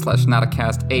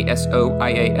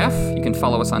patreon.com/NotaCastASOIAF. You can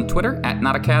follow us on Twitter at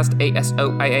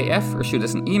NotaCastASOIAF, or shoot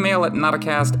us an email at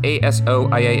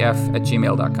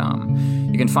NotaCastASOIAF@gmail.com.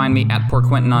 You can find me at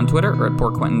PoorQuentin on Twitter or at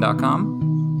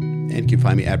PoorQuentin.com. And you can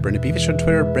find me at Brendan Beefish on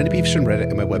Twitter, Brendan Beefish on Reddit,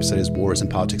 and my website is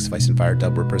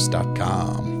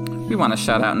warsandpoliticsofIceandFire.wordpress.com. We want to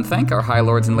shout out and thank our high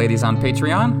lords and ladies on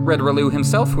Patreon, Red Relu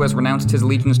himself, who has renounced his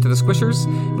allegiance to the Squishers,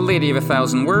 the Lady of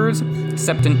 1,000 Words,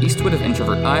 Septon Eastwood of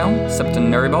Introvert Isle, Septon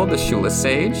Merrybald, the Shoeless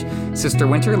Sage, Sister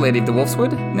Winter, Lady of the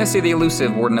Wolfswood, Nessie the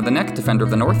Elusive, Warden of the Neck, Defender of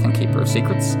the North, and Keeper of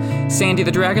Secrets, Sandy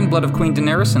the Dragon, Blood of Queen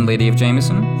Daenerys, and Lady of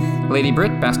Jameson, Lady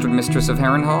Britt, Bastard Mistress of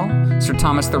Harrenhal, Sir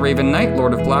Thomas the Raven Knight,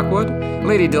 Lord of Blackwood,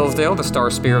 Lady Dillsdale, the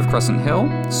Star Spear of Crescent Hill,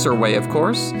 Sir Way, of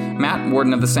course, Matt,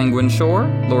 Warden of the Sanguine Shore,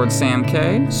 Lord Sam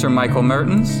Kay, Sir Michael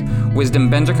Mertens, Wisdom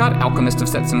Benjicott, Alchemist of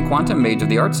Sets and Quanta, Mage of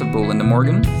the Arts of Boolin de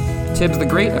Morgan, Tibbs the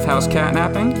Great of House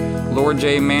Catnapping, Lord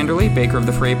J. Manderley, Baker of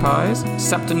the Frey Pies,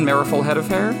 Septon Merriful Head of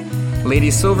Hair, Lady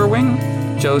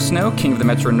Silverwing, Joe Snow, King of the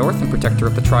Metro North and Protector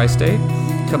of the Tri-State,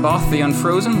 Kaboth the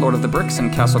Unfrozen, Lord of the Bricks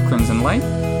and Castle Crimson Light,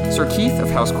 Sir Keith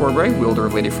of House Corbray, Wielder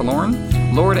of Lady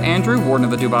Forlorn, Lord Andrew, Warden of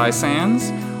the Dubai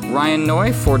Sands, Ryan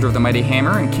Noy, Forger of the Mighty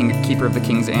Hammer and Keeper of the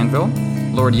King's Anvil,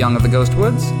 Lord Young of the Ghost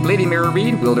Woods, Lady Mirror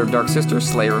Reed, Wielder of Dark Sister,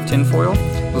 Slayer of Tinfoil,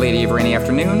 Lady of Rainy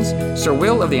Afternoons, Sir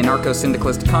Will of the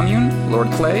Anarcho-Syndicalist Commune,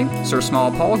 Lord Clay, Sir Small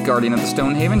Paul, Guardian of the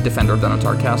Stonehaven, Defender of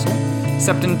Dunatar Castle,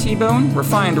 Septon T-Bone,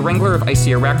 Refined Wrangler of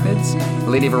Icy Arachnids,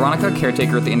 Lady Veronica,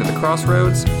 Caretaker at the End of the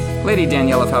Crossroads, Lady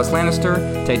Danielle of House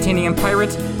Lannister, Titanium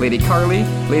Pirate, Lady Carly,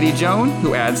 Lady Joan,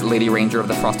 who adds Lady Ranger of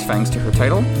the Frostfangs to her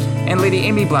title, and Lady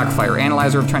Amy Blackfire,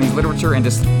 Analyzer of Chinese Literature and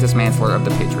Dismantler of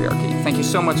the Patriarchy. Thank you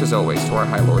so much, as always, to our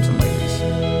High Lords and Ladies.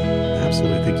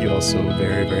 Absolutely. Thank you all so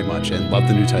very, very much, and love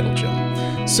the new title,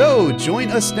 Joan. So, join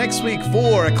us next week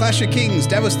for A Clash of Kings,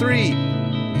 Davos 3.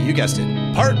 You guessed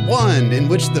it. Part 1, in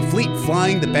which the fleet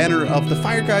flying the banner of the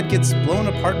Fire God gets blown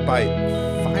apart by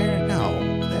fire.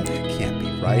 No, that can't be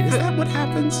right. Is that what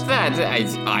happens? That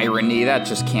is irony. That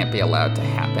just can't be allowed to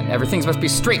happen. Everything must be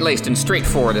straight-laced and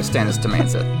straightforward as Stannis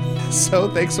demands it. So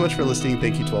thanks so much for listening.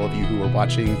 Thank you to all of you who are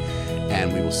watching.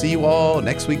 And we will see you all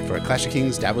next week for A Clash of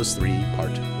Kings Davos 3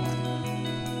 Part